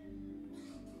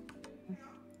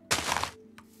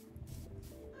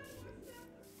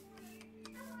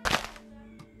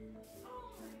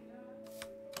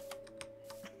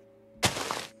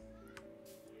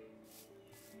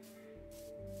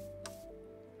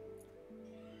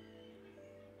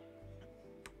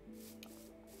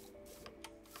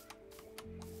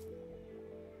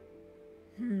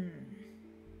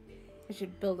 I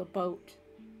should build a boat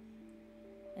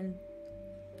and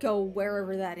go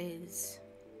wherever that is.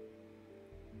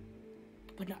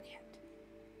 But not yet.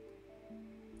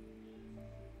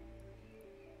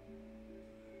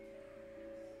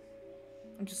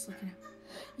 I'm just looking at...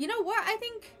 You know what? I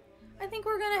think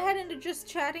we're gonna head into just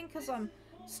chatting because I'm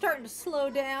starting to slow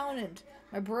down and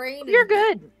my brain is... You're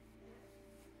good.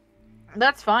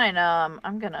 That's fine.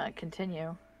 I'm gonna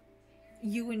continue.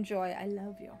 You enjoy. I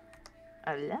love you.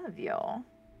 I love y'all.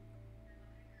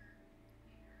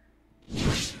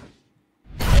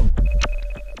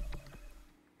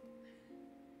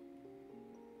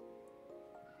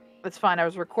 That's fine. I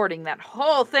was recording that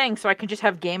whole thing so I can just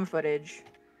have game footage.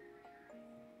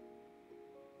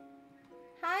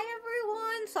 Hi,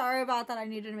 everyone. Sorry about that. I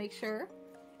needed to make sure.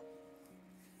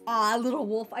 Ah, little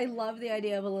wolf. I love the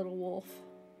idea of a little wolf.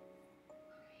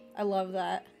 I love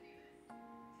that.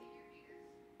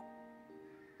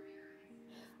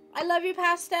 I love you,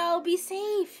 Pastel. Be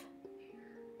safe.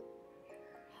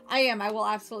 I am. I will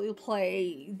absolutely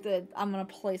play I'm gonna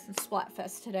play some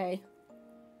Splatfest today.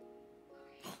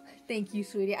 Thank you,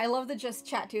 sweetie. I love the just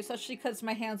chat too, especially because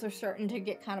my hands are starting to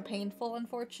get kind of painful,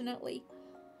 unfortunately.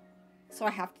 So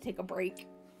I have to take a break.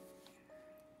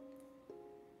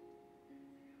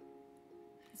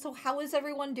 So how is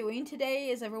everyone doing today?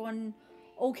 Is everyone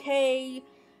okay?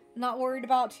 Not worried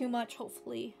about too much,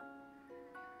 hopefully.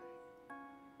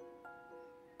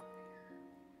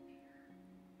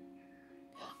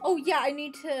 Oh yeah, I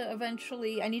need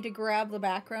to grab the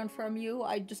background from you.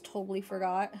 I just totally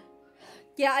forgot.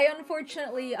 Yeah, I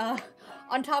unfortunately,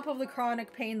 on top of the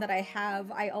chronic pain that I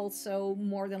have, I also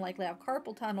more than likely have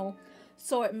carpal tunnel.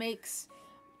 So it makes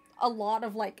a lot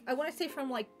of, like, I want to say from,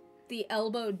 like, the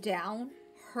elbow down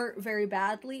hurt very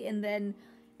badly. And then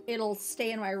it'll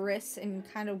stay in my wrists and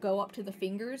kind of go up to the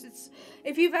fingers.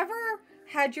 If you've ever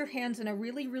had your hands in a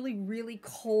really, really, really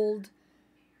cold,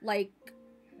 like,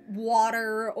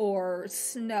 water or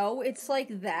snow, it's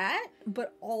like that,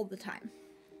 but all the time.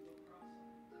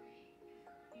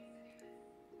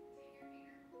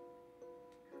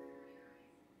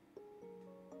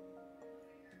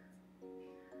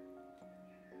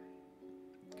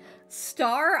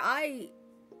 Star,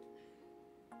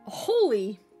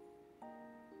 holy,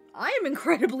 I am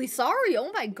incredibly sorry.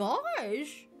 Oh my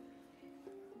gosh.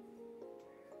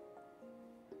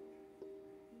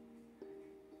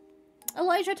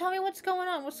 Elijah, tell me what's going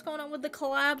on. What's going on with the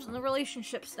collabs and the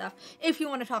relationship stuff? If you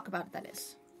want to talk about it, that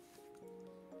is.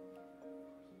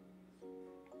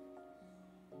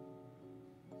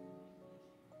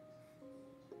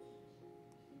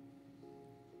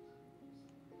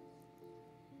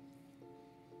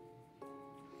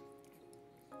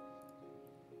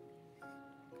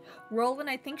 Roland,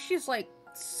 I think she's, like,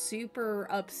 super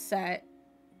upset.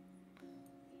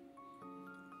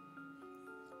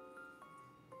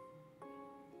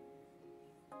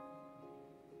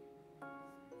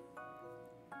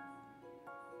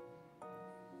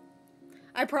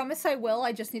 I promise I will.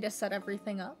 I just need to set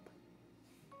everything up.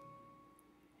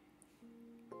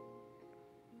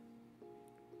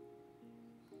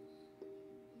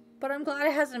 But I'm glad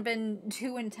it hasn't been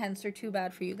too intense or too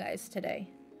bad for you guys today.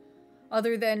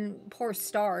 Other than poor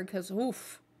Star, because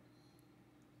oof.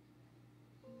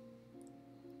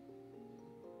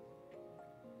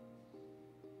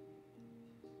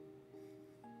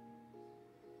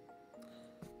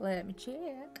 Let me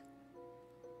check.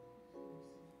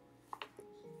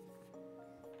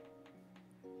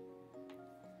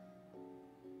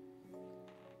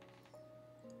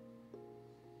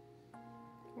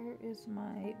 Where is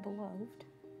my beloved?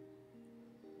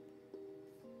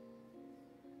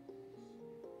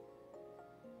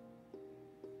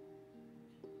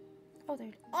 Oh,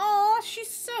 there. Aw, she's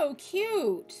so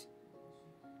cute.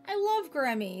 I love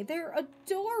Grammy. They're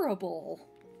adorable.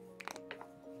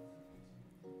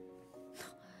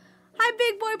 Hi,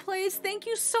 Big Boy Plays. Thank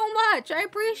you so much. I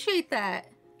appreciate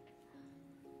that.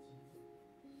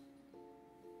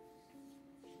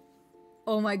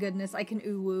 Oh my goodness, I can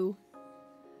ooh-woo.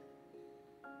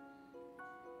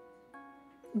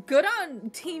 Good on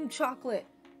Team Chocolate.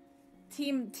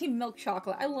 Team Milk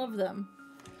Chocolate. I love them.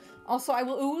 Also, I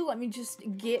will, let me just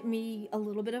get me a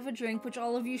little bit of a drink, which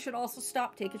all of you should also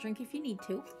stop. Take a drink if you need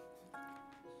to.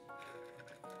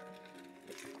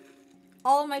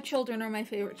 All my children are my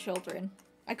favorite children.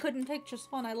 I couldn't pick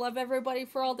just one. I love everybody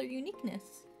for all their uniqueness.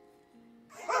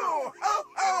 Ho, ho,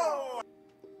 ho!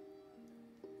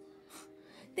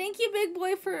 Thank you, big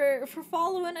boy, for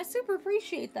following. I super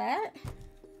appreciate that.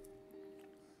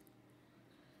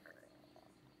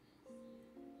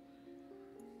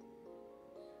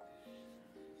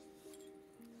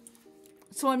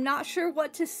 So I'm not sure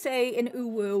what to say in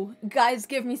uwu. Guys,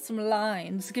 give me some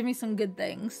lines. Give me some good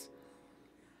things.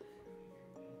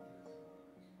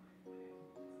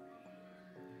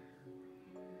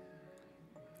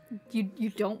 You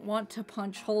don't want to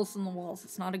punch holes in the walls.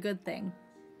 It's not a good thing.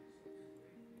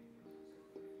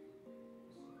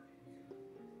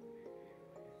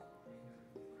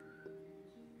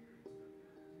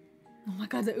 Oh my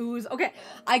god, the oohs. Okay,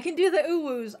 I can do the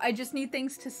oohs. I just need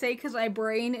things to say because my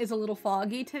brain is a little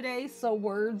foggy today, so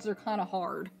words are kind of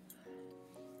hard.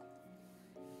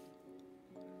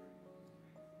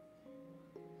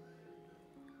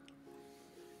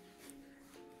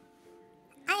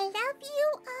 I love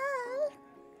you all.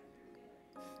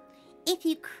 If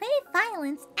you crave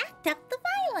violence, act up the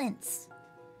violence.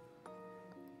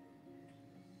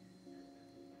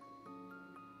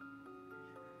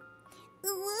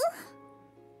 Ooh.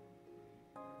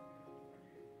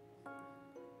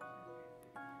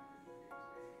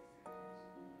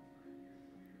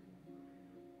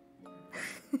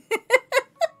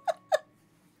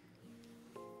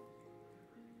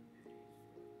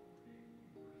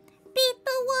 Beat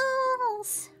the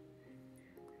walls.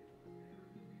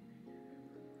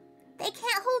 They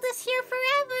can't hold us here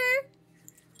forever.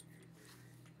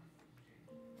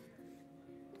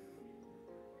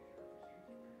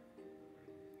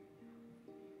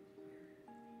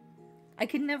 I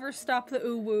can never stop the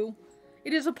uwu.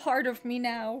 It is a part of me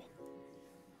now.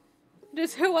 It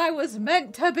is who I was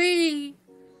meant to be.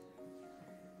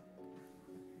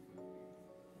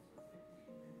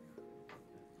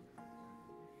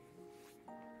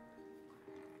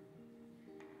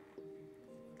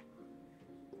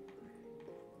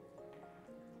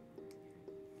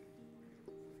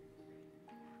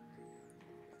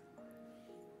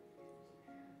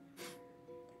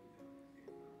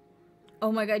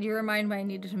 Oh my god, you remind me I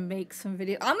needed to make some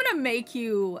video. I'm gonna make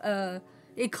you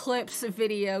Eclipse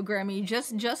video, Grammy,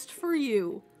 just for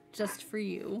you. Just for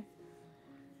you.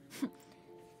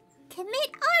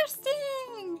 Commit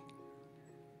arson.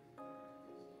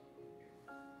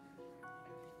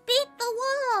 Beat the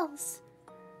walls.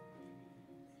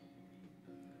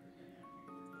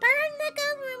 Burn the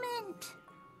government.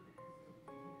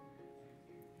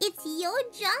 It's your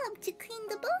job to clean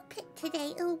the ball pit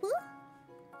today, Uwu.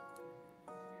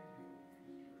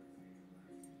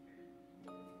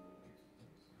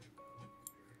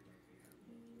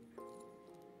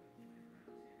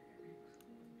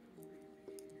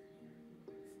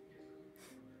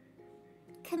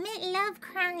 Commit love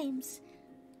crimes.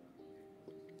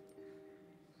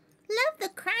 Love the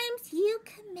crimes you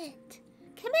commit.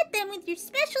 Commit them with your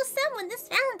special someone this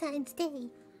Valentine's Day.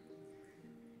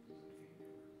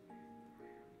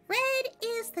 Red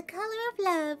is the color of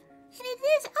love, and it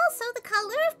is also the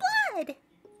color of blood.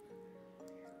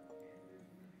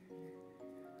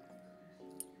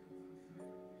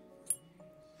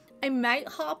 I might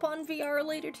hop on VR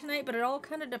later tonight, but it all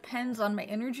kind of depends on my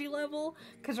energy level,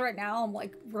 because right now I'm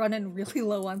like running really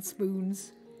low on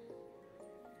spoons.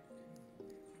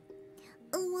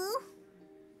 Ooh.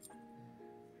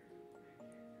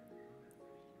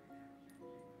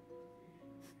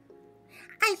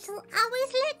 I shall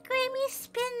always let Grammy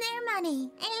spend their money,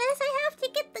 unless I have to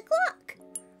get the Glock.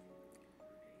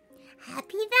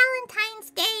 Happy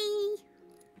Valentine's Day!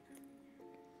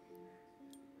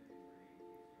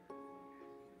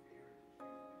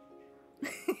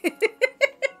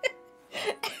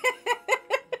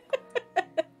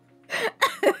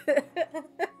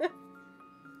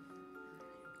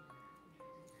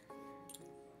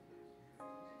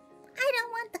 I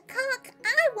don't want the cock,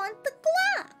 I want the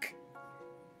Glock!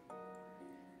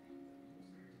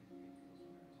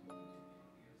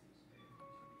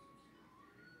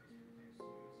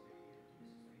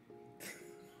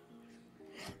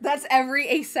 That's every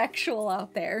asexual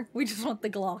out there. We just want the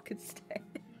Glock instead.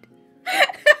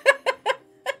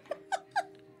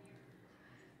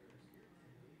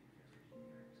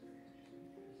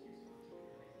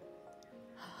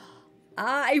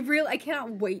 I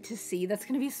cannot wait to see. That's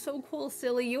gonna be so cool,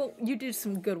 Silly. You do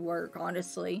some good work,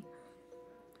 honestly.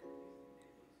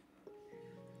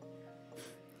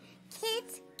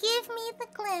 Kids, give me the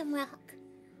glam rock.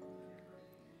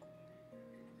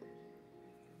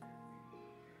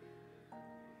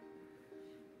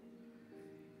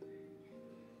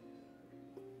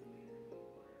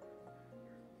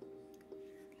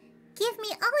 Give me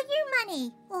all your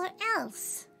money, or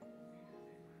else.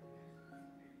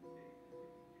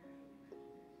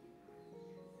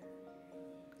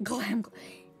 Glam.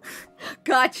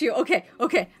 Got you. Okay,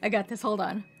 I got this. Hold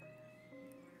on.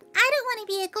 I don't want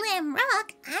to be a glam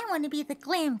rock. I want to be the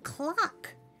glam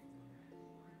clock.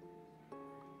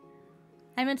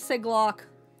 I meant to say Glock.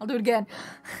 I'll do it again.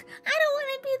 I don't want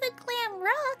to be the glam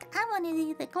rock. I want to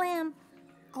be the glam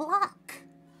Glock.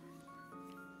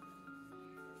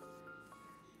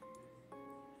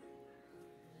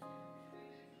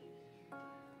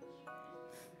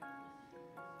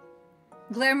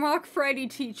 Glamrock Friday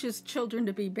teaches children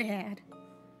to be bad.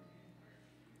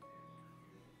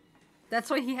 That's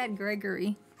why he had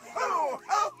Gregory. Ho,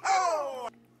 ho, ho!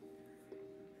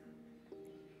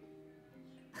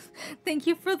 Thank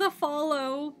you for the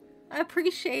follow. I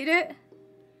appreciate it.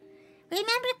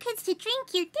 Remember, kids, to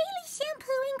drink your daily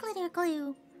shampoo and glitter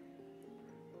glue.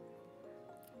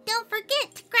 Don't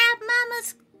forget to grab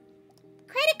Mama's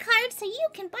credit card so you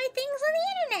can buy things on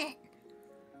the internet.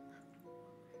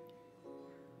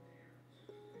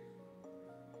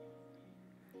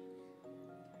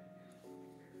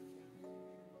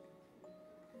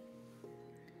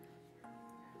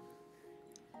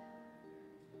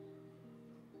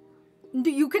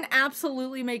 You can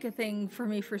absolutely make a thing for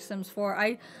me for Sims 4.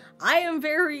 I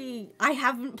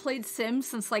haven't played Sims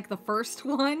since like the first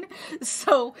one,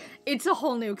 so it's a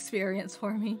whole new experience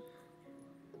for me.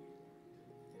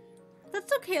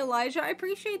 That's okay, Elijah. I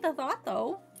appreciate the thought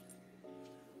though.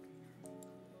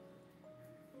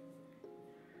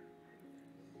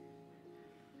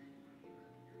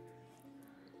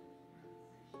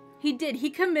 He did. He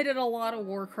committed a lot of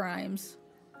war crimes.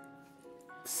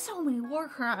 So many war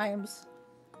crimes.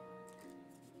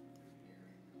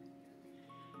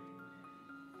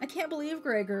 I can't believe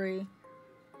Gregory.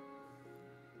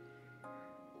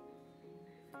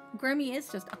 Grammy is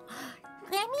just...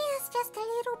 Grammy is just a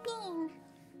little bean.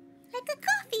 Like a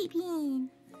coffee bean.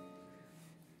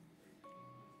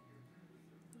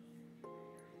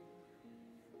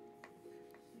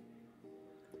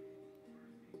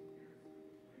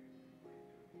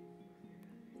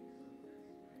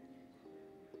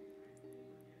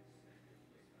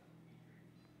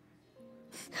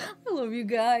 I love you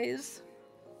guys.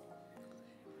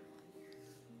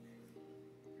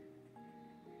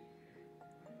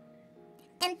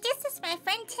 And this is my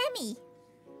friend Timmy.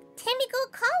 Timmy go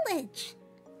college.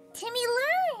 Timmy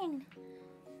learn.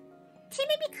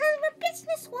 Timmy become a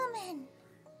businesswoman.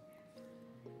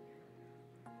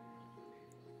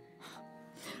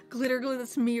 Glitter glue,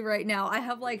 that's me right now. I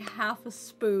have like half a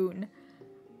spoon.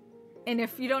 And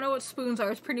if you don't know what spoons are,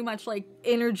 it's pretty much like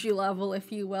energy level,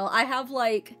 if you will. I have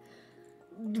like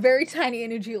very tiny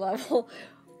energy level.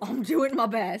 I'm doing my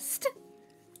best.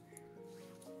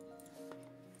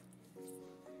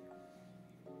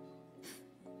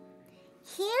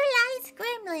 Here lies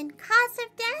Gremlin, cause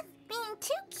of death being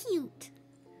too cute.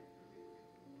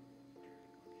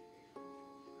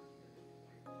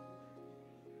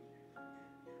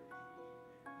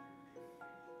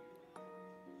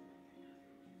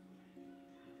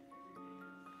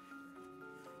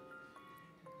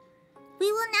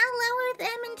 We will now lower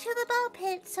them into the ball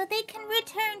pit so they can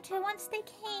return to whence they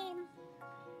came.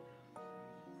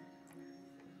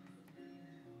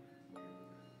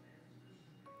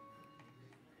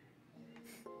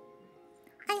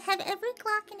 I have every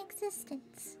clock in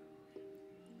existence.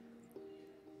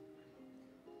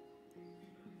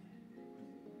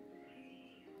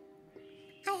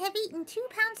 I have eaten 2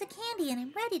 pounds of candy and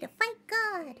I'm ready to fight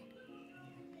God.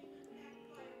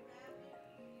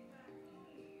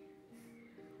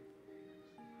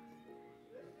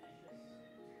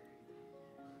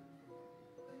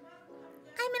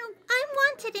 I'm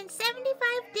wanted in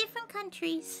 75 different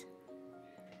countries.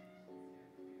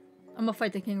 I'm gonna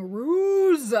fight the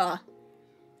kangaroos.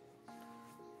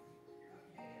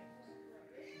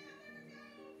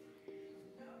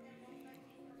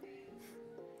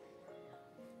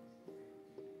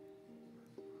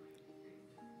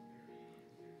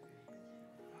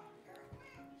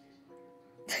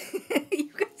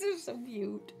 You guys are so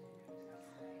cute.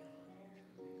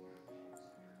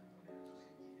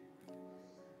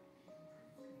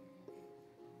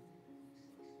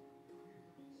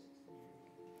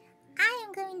 I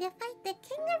am going to fight the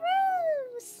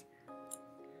kangaroos.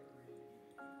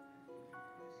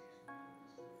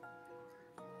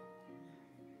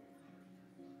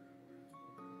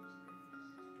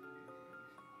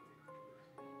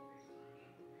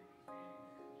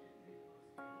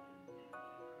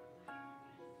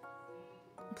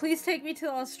 Please take me to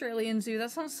the Australian zoo. That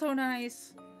sounds so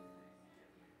nice.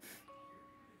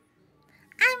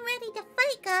 I'm I'm ready to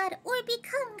fight God or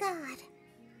become God.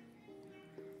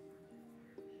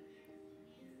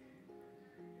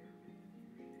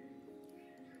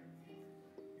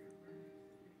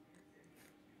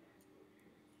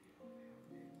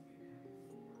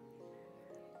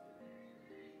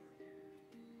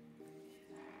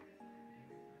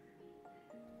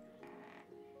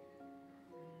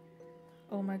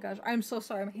 Oh my gosh, I'm so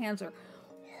sorry. My hands are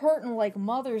hurting like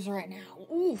mothers right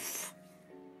now. Oof.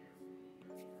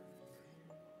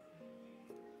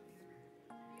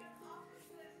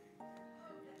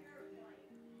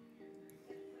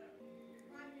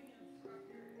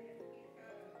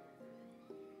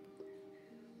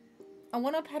 I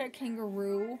want to pet a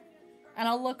kangaroo, and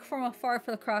I'll look from afar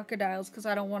for the crocodiles because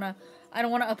I don't want to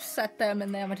upset them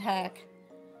and them attack.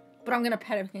 But I'm gonna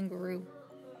pet a kangaroo.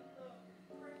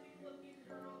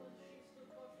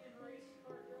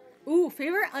 Ooh,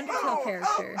 favorite Undertale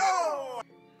character. Oh,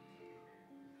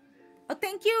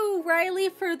 thank you, Riley,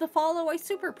 for the follow. I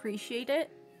super appreciate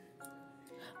it.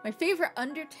 My favorite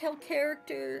Undertale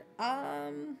character,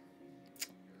 I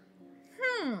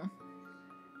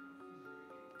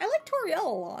like Toriel a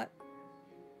lot.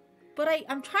 But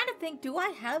I'm trying to think, do I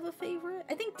have a favorite?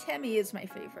 I think Temmie is my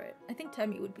favorite. I think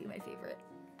Temmie would be my favorite.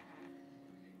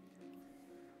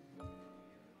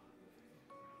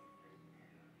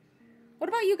 What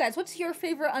about you guys? What's your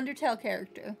favorite Undertale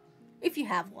character? If you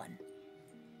have one.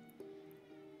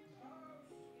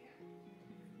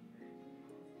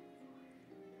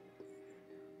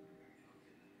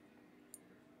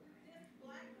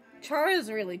 Chara's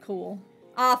really cool.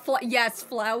 Yes,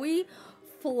 Flowey.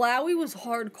 Flowey was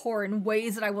hardcore in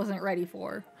ways that I wasn't ready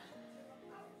for.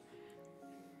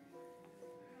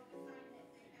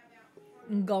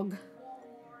 Gog.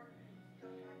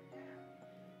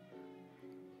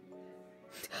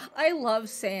 I love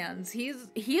Sans. He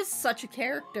is such a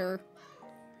character.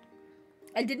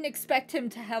 I didn't expect him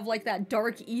to have like that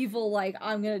dark evil, like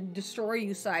I'm gonna destroy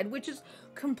you side, which is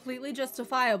completely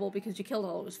justifiable because you killed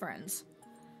all of his friends.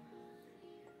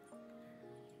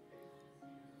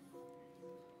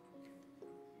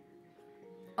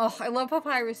 Oh, I love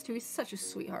Papyrus too. He's such a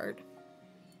sweetheart.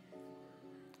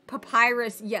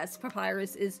 Papyrus, yes,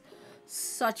 Papyrus is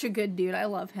such a good dude. I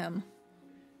love him.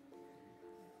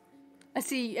 I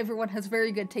see everyone has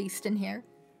very good taste in here.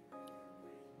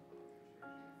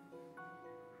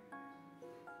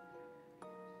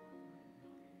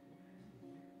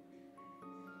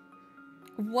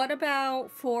 What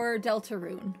about for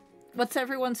Deltarune? What's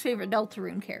everyone's favorite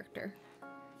Deltarune character?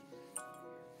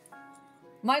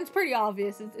 Mine's pretty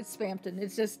obvious. It's Spamton.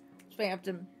 It's just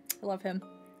Spamton. I love him.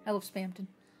 I love Spamton.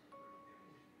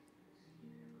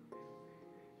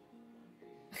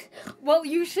 Well,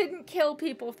 you shouldn't kill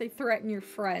people if they threaten your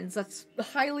friends. That's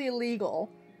highly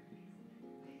illegal.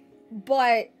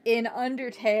 But in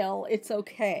Undertale, it's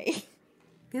okay.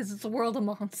 Because it's a world of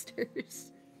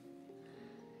monsters.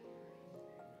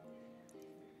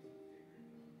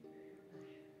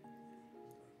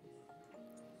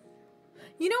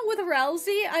 You know, with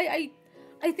Rousey,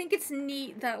 I think it's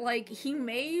neat that, like, he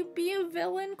may be a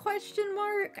villain, question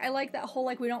mark. I like that whole,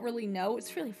 like, we don't really know.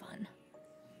 It's really fun.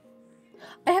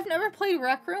 I have never played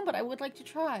Rec Room, but I would like to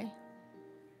try.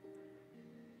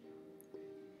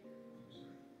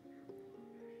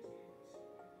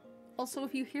 Also,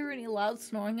 if you hear any loud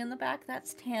snoring in the back,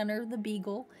 that's Tanner, the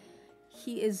beagle.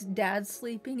 He is dad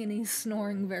sleeping and he's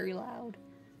snoring very loud.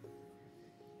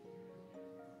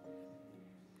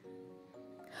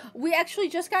 We actually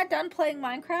just got done playing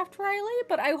Minecraft, Riley,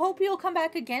 but I hope you'll come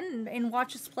back again and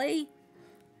watch us play.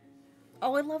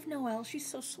 Oh, I love Noelle. She's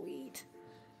so sweet.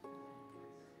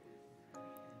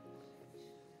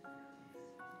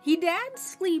 He dad's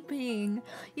sleeping.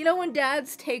 You know when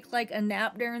dads take like a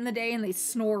nap during the day and they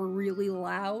snore really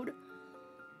loud?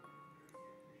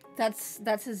 That's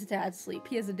his dad's sleep.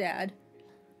 He has a dad.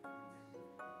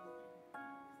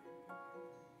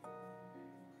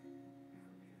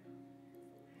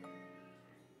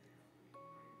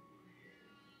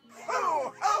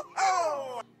 Ho, ho,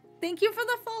 ho! Thank you for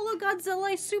the follow, Godzilla.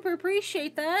 I super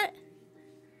appreciate that.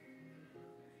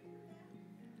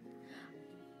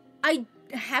 I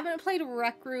haven't played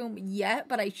Rec Room yet,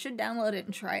 but I should download it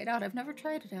and try it out. I've never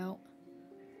tried it out.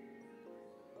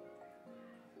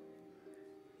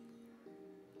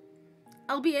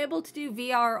 I'll be able to do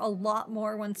VR a lot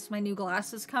more once my new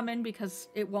glasses come in because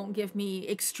it won't give me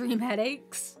extreme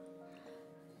headaches.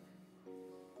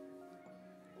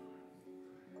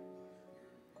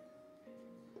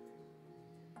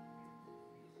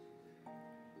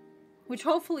 Which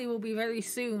hopefully will be very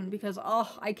soon because,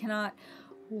 oh, I cannot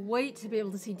wait to be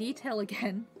able to see detail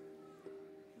again.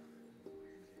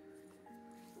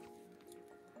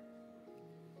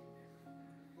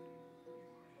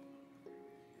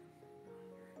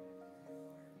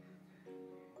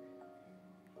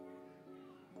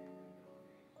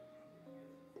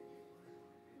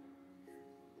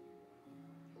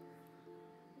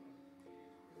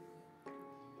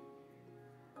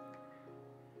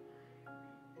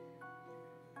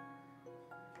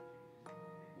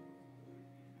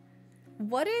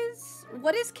 What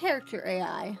is character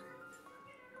AI?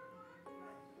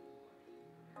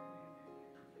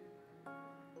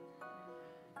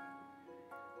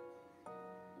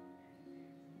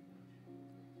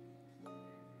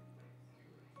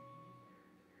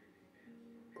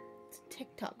 It's a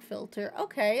TikTok filter.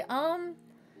 Okay,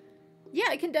 yeah,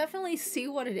 I can definitely see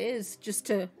what it is just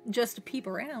to peep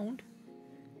around.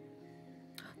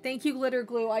 Thank you, Glitter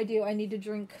Glue. I do. I need to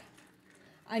drink.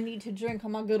 I need to drink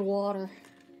my good water.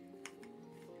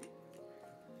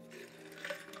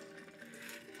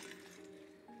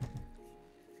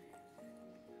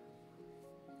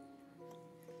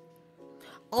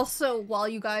 Also, while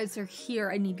you guys are here,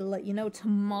 I need to let you know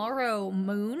tomorrow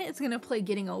Moon is going to play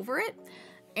Getting Over It.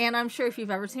 And I'm sure if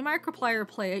you've ever seen Markiplier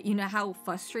play it, you know how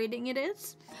frustrating it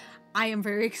is. I am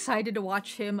very excited to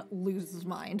watch him lose his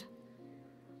mind.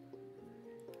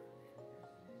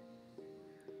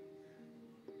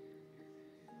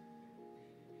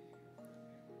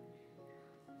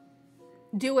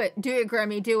 Do it,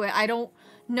 Grammy, do it. I don't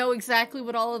know exactly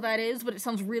what all of that is, but it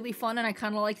sounds really fun and I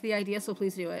kind of like the idea, so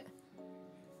please do it.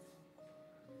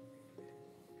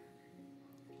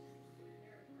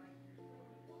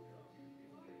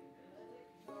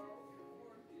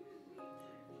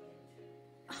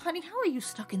 Honey, how are you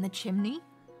stuck in the chimney?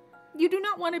 You do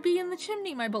not want to be in the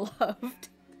chimney, my beloved.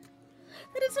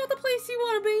 That is not the place you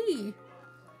want to be.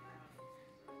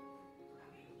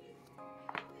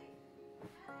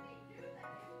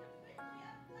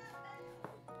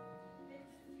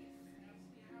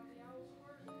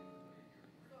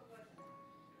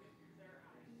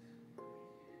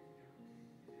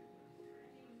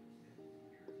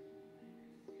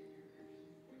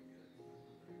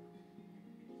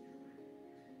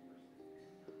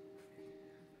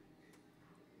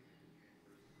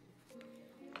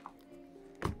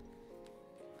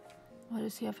 Why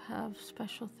does he have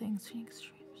special things in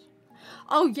extremes?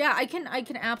 Oh yeah, I can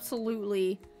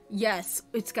absolutely, yes,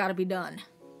 it's gotta be done.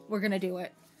 We're gonna do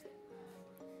it.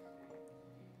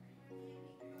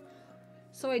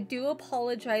 So I do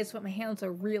apologize, but my hands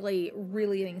are really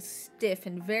getting stiff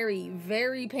and very,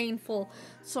 very painful.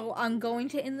 So I'm going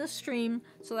to end the stream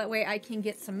so that way I can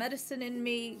get some medicine in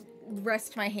me,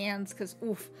 rest my hands, because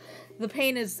oof, the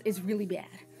pain is really bad.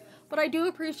 But I do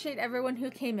appreciate everyone who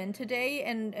came in today,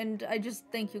 and I just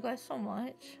thank you guys so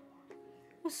much.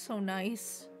 It was so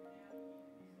nice.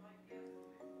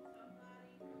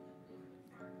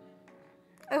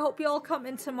 I hope you all come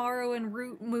in tomorrow and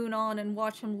root Moon on and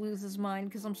watch him lose his mind,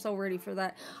 because I'm so ready for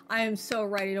that. I am so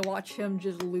ready to watch him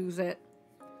just lose it.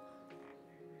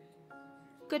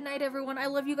 Good night, everyone. I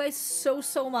love you guys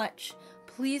so much.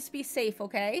 Please be safe,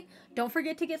 okay? Don't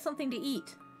forget to get something to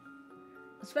eat.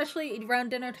 Especially around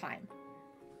dinner time.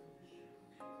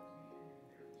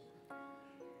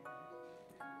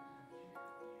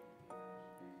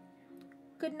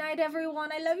 Good night,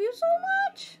 everyone. I love you so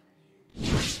much.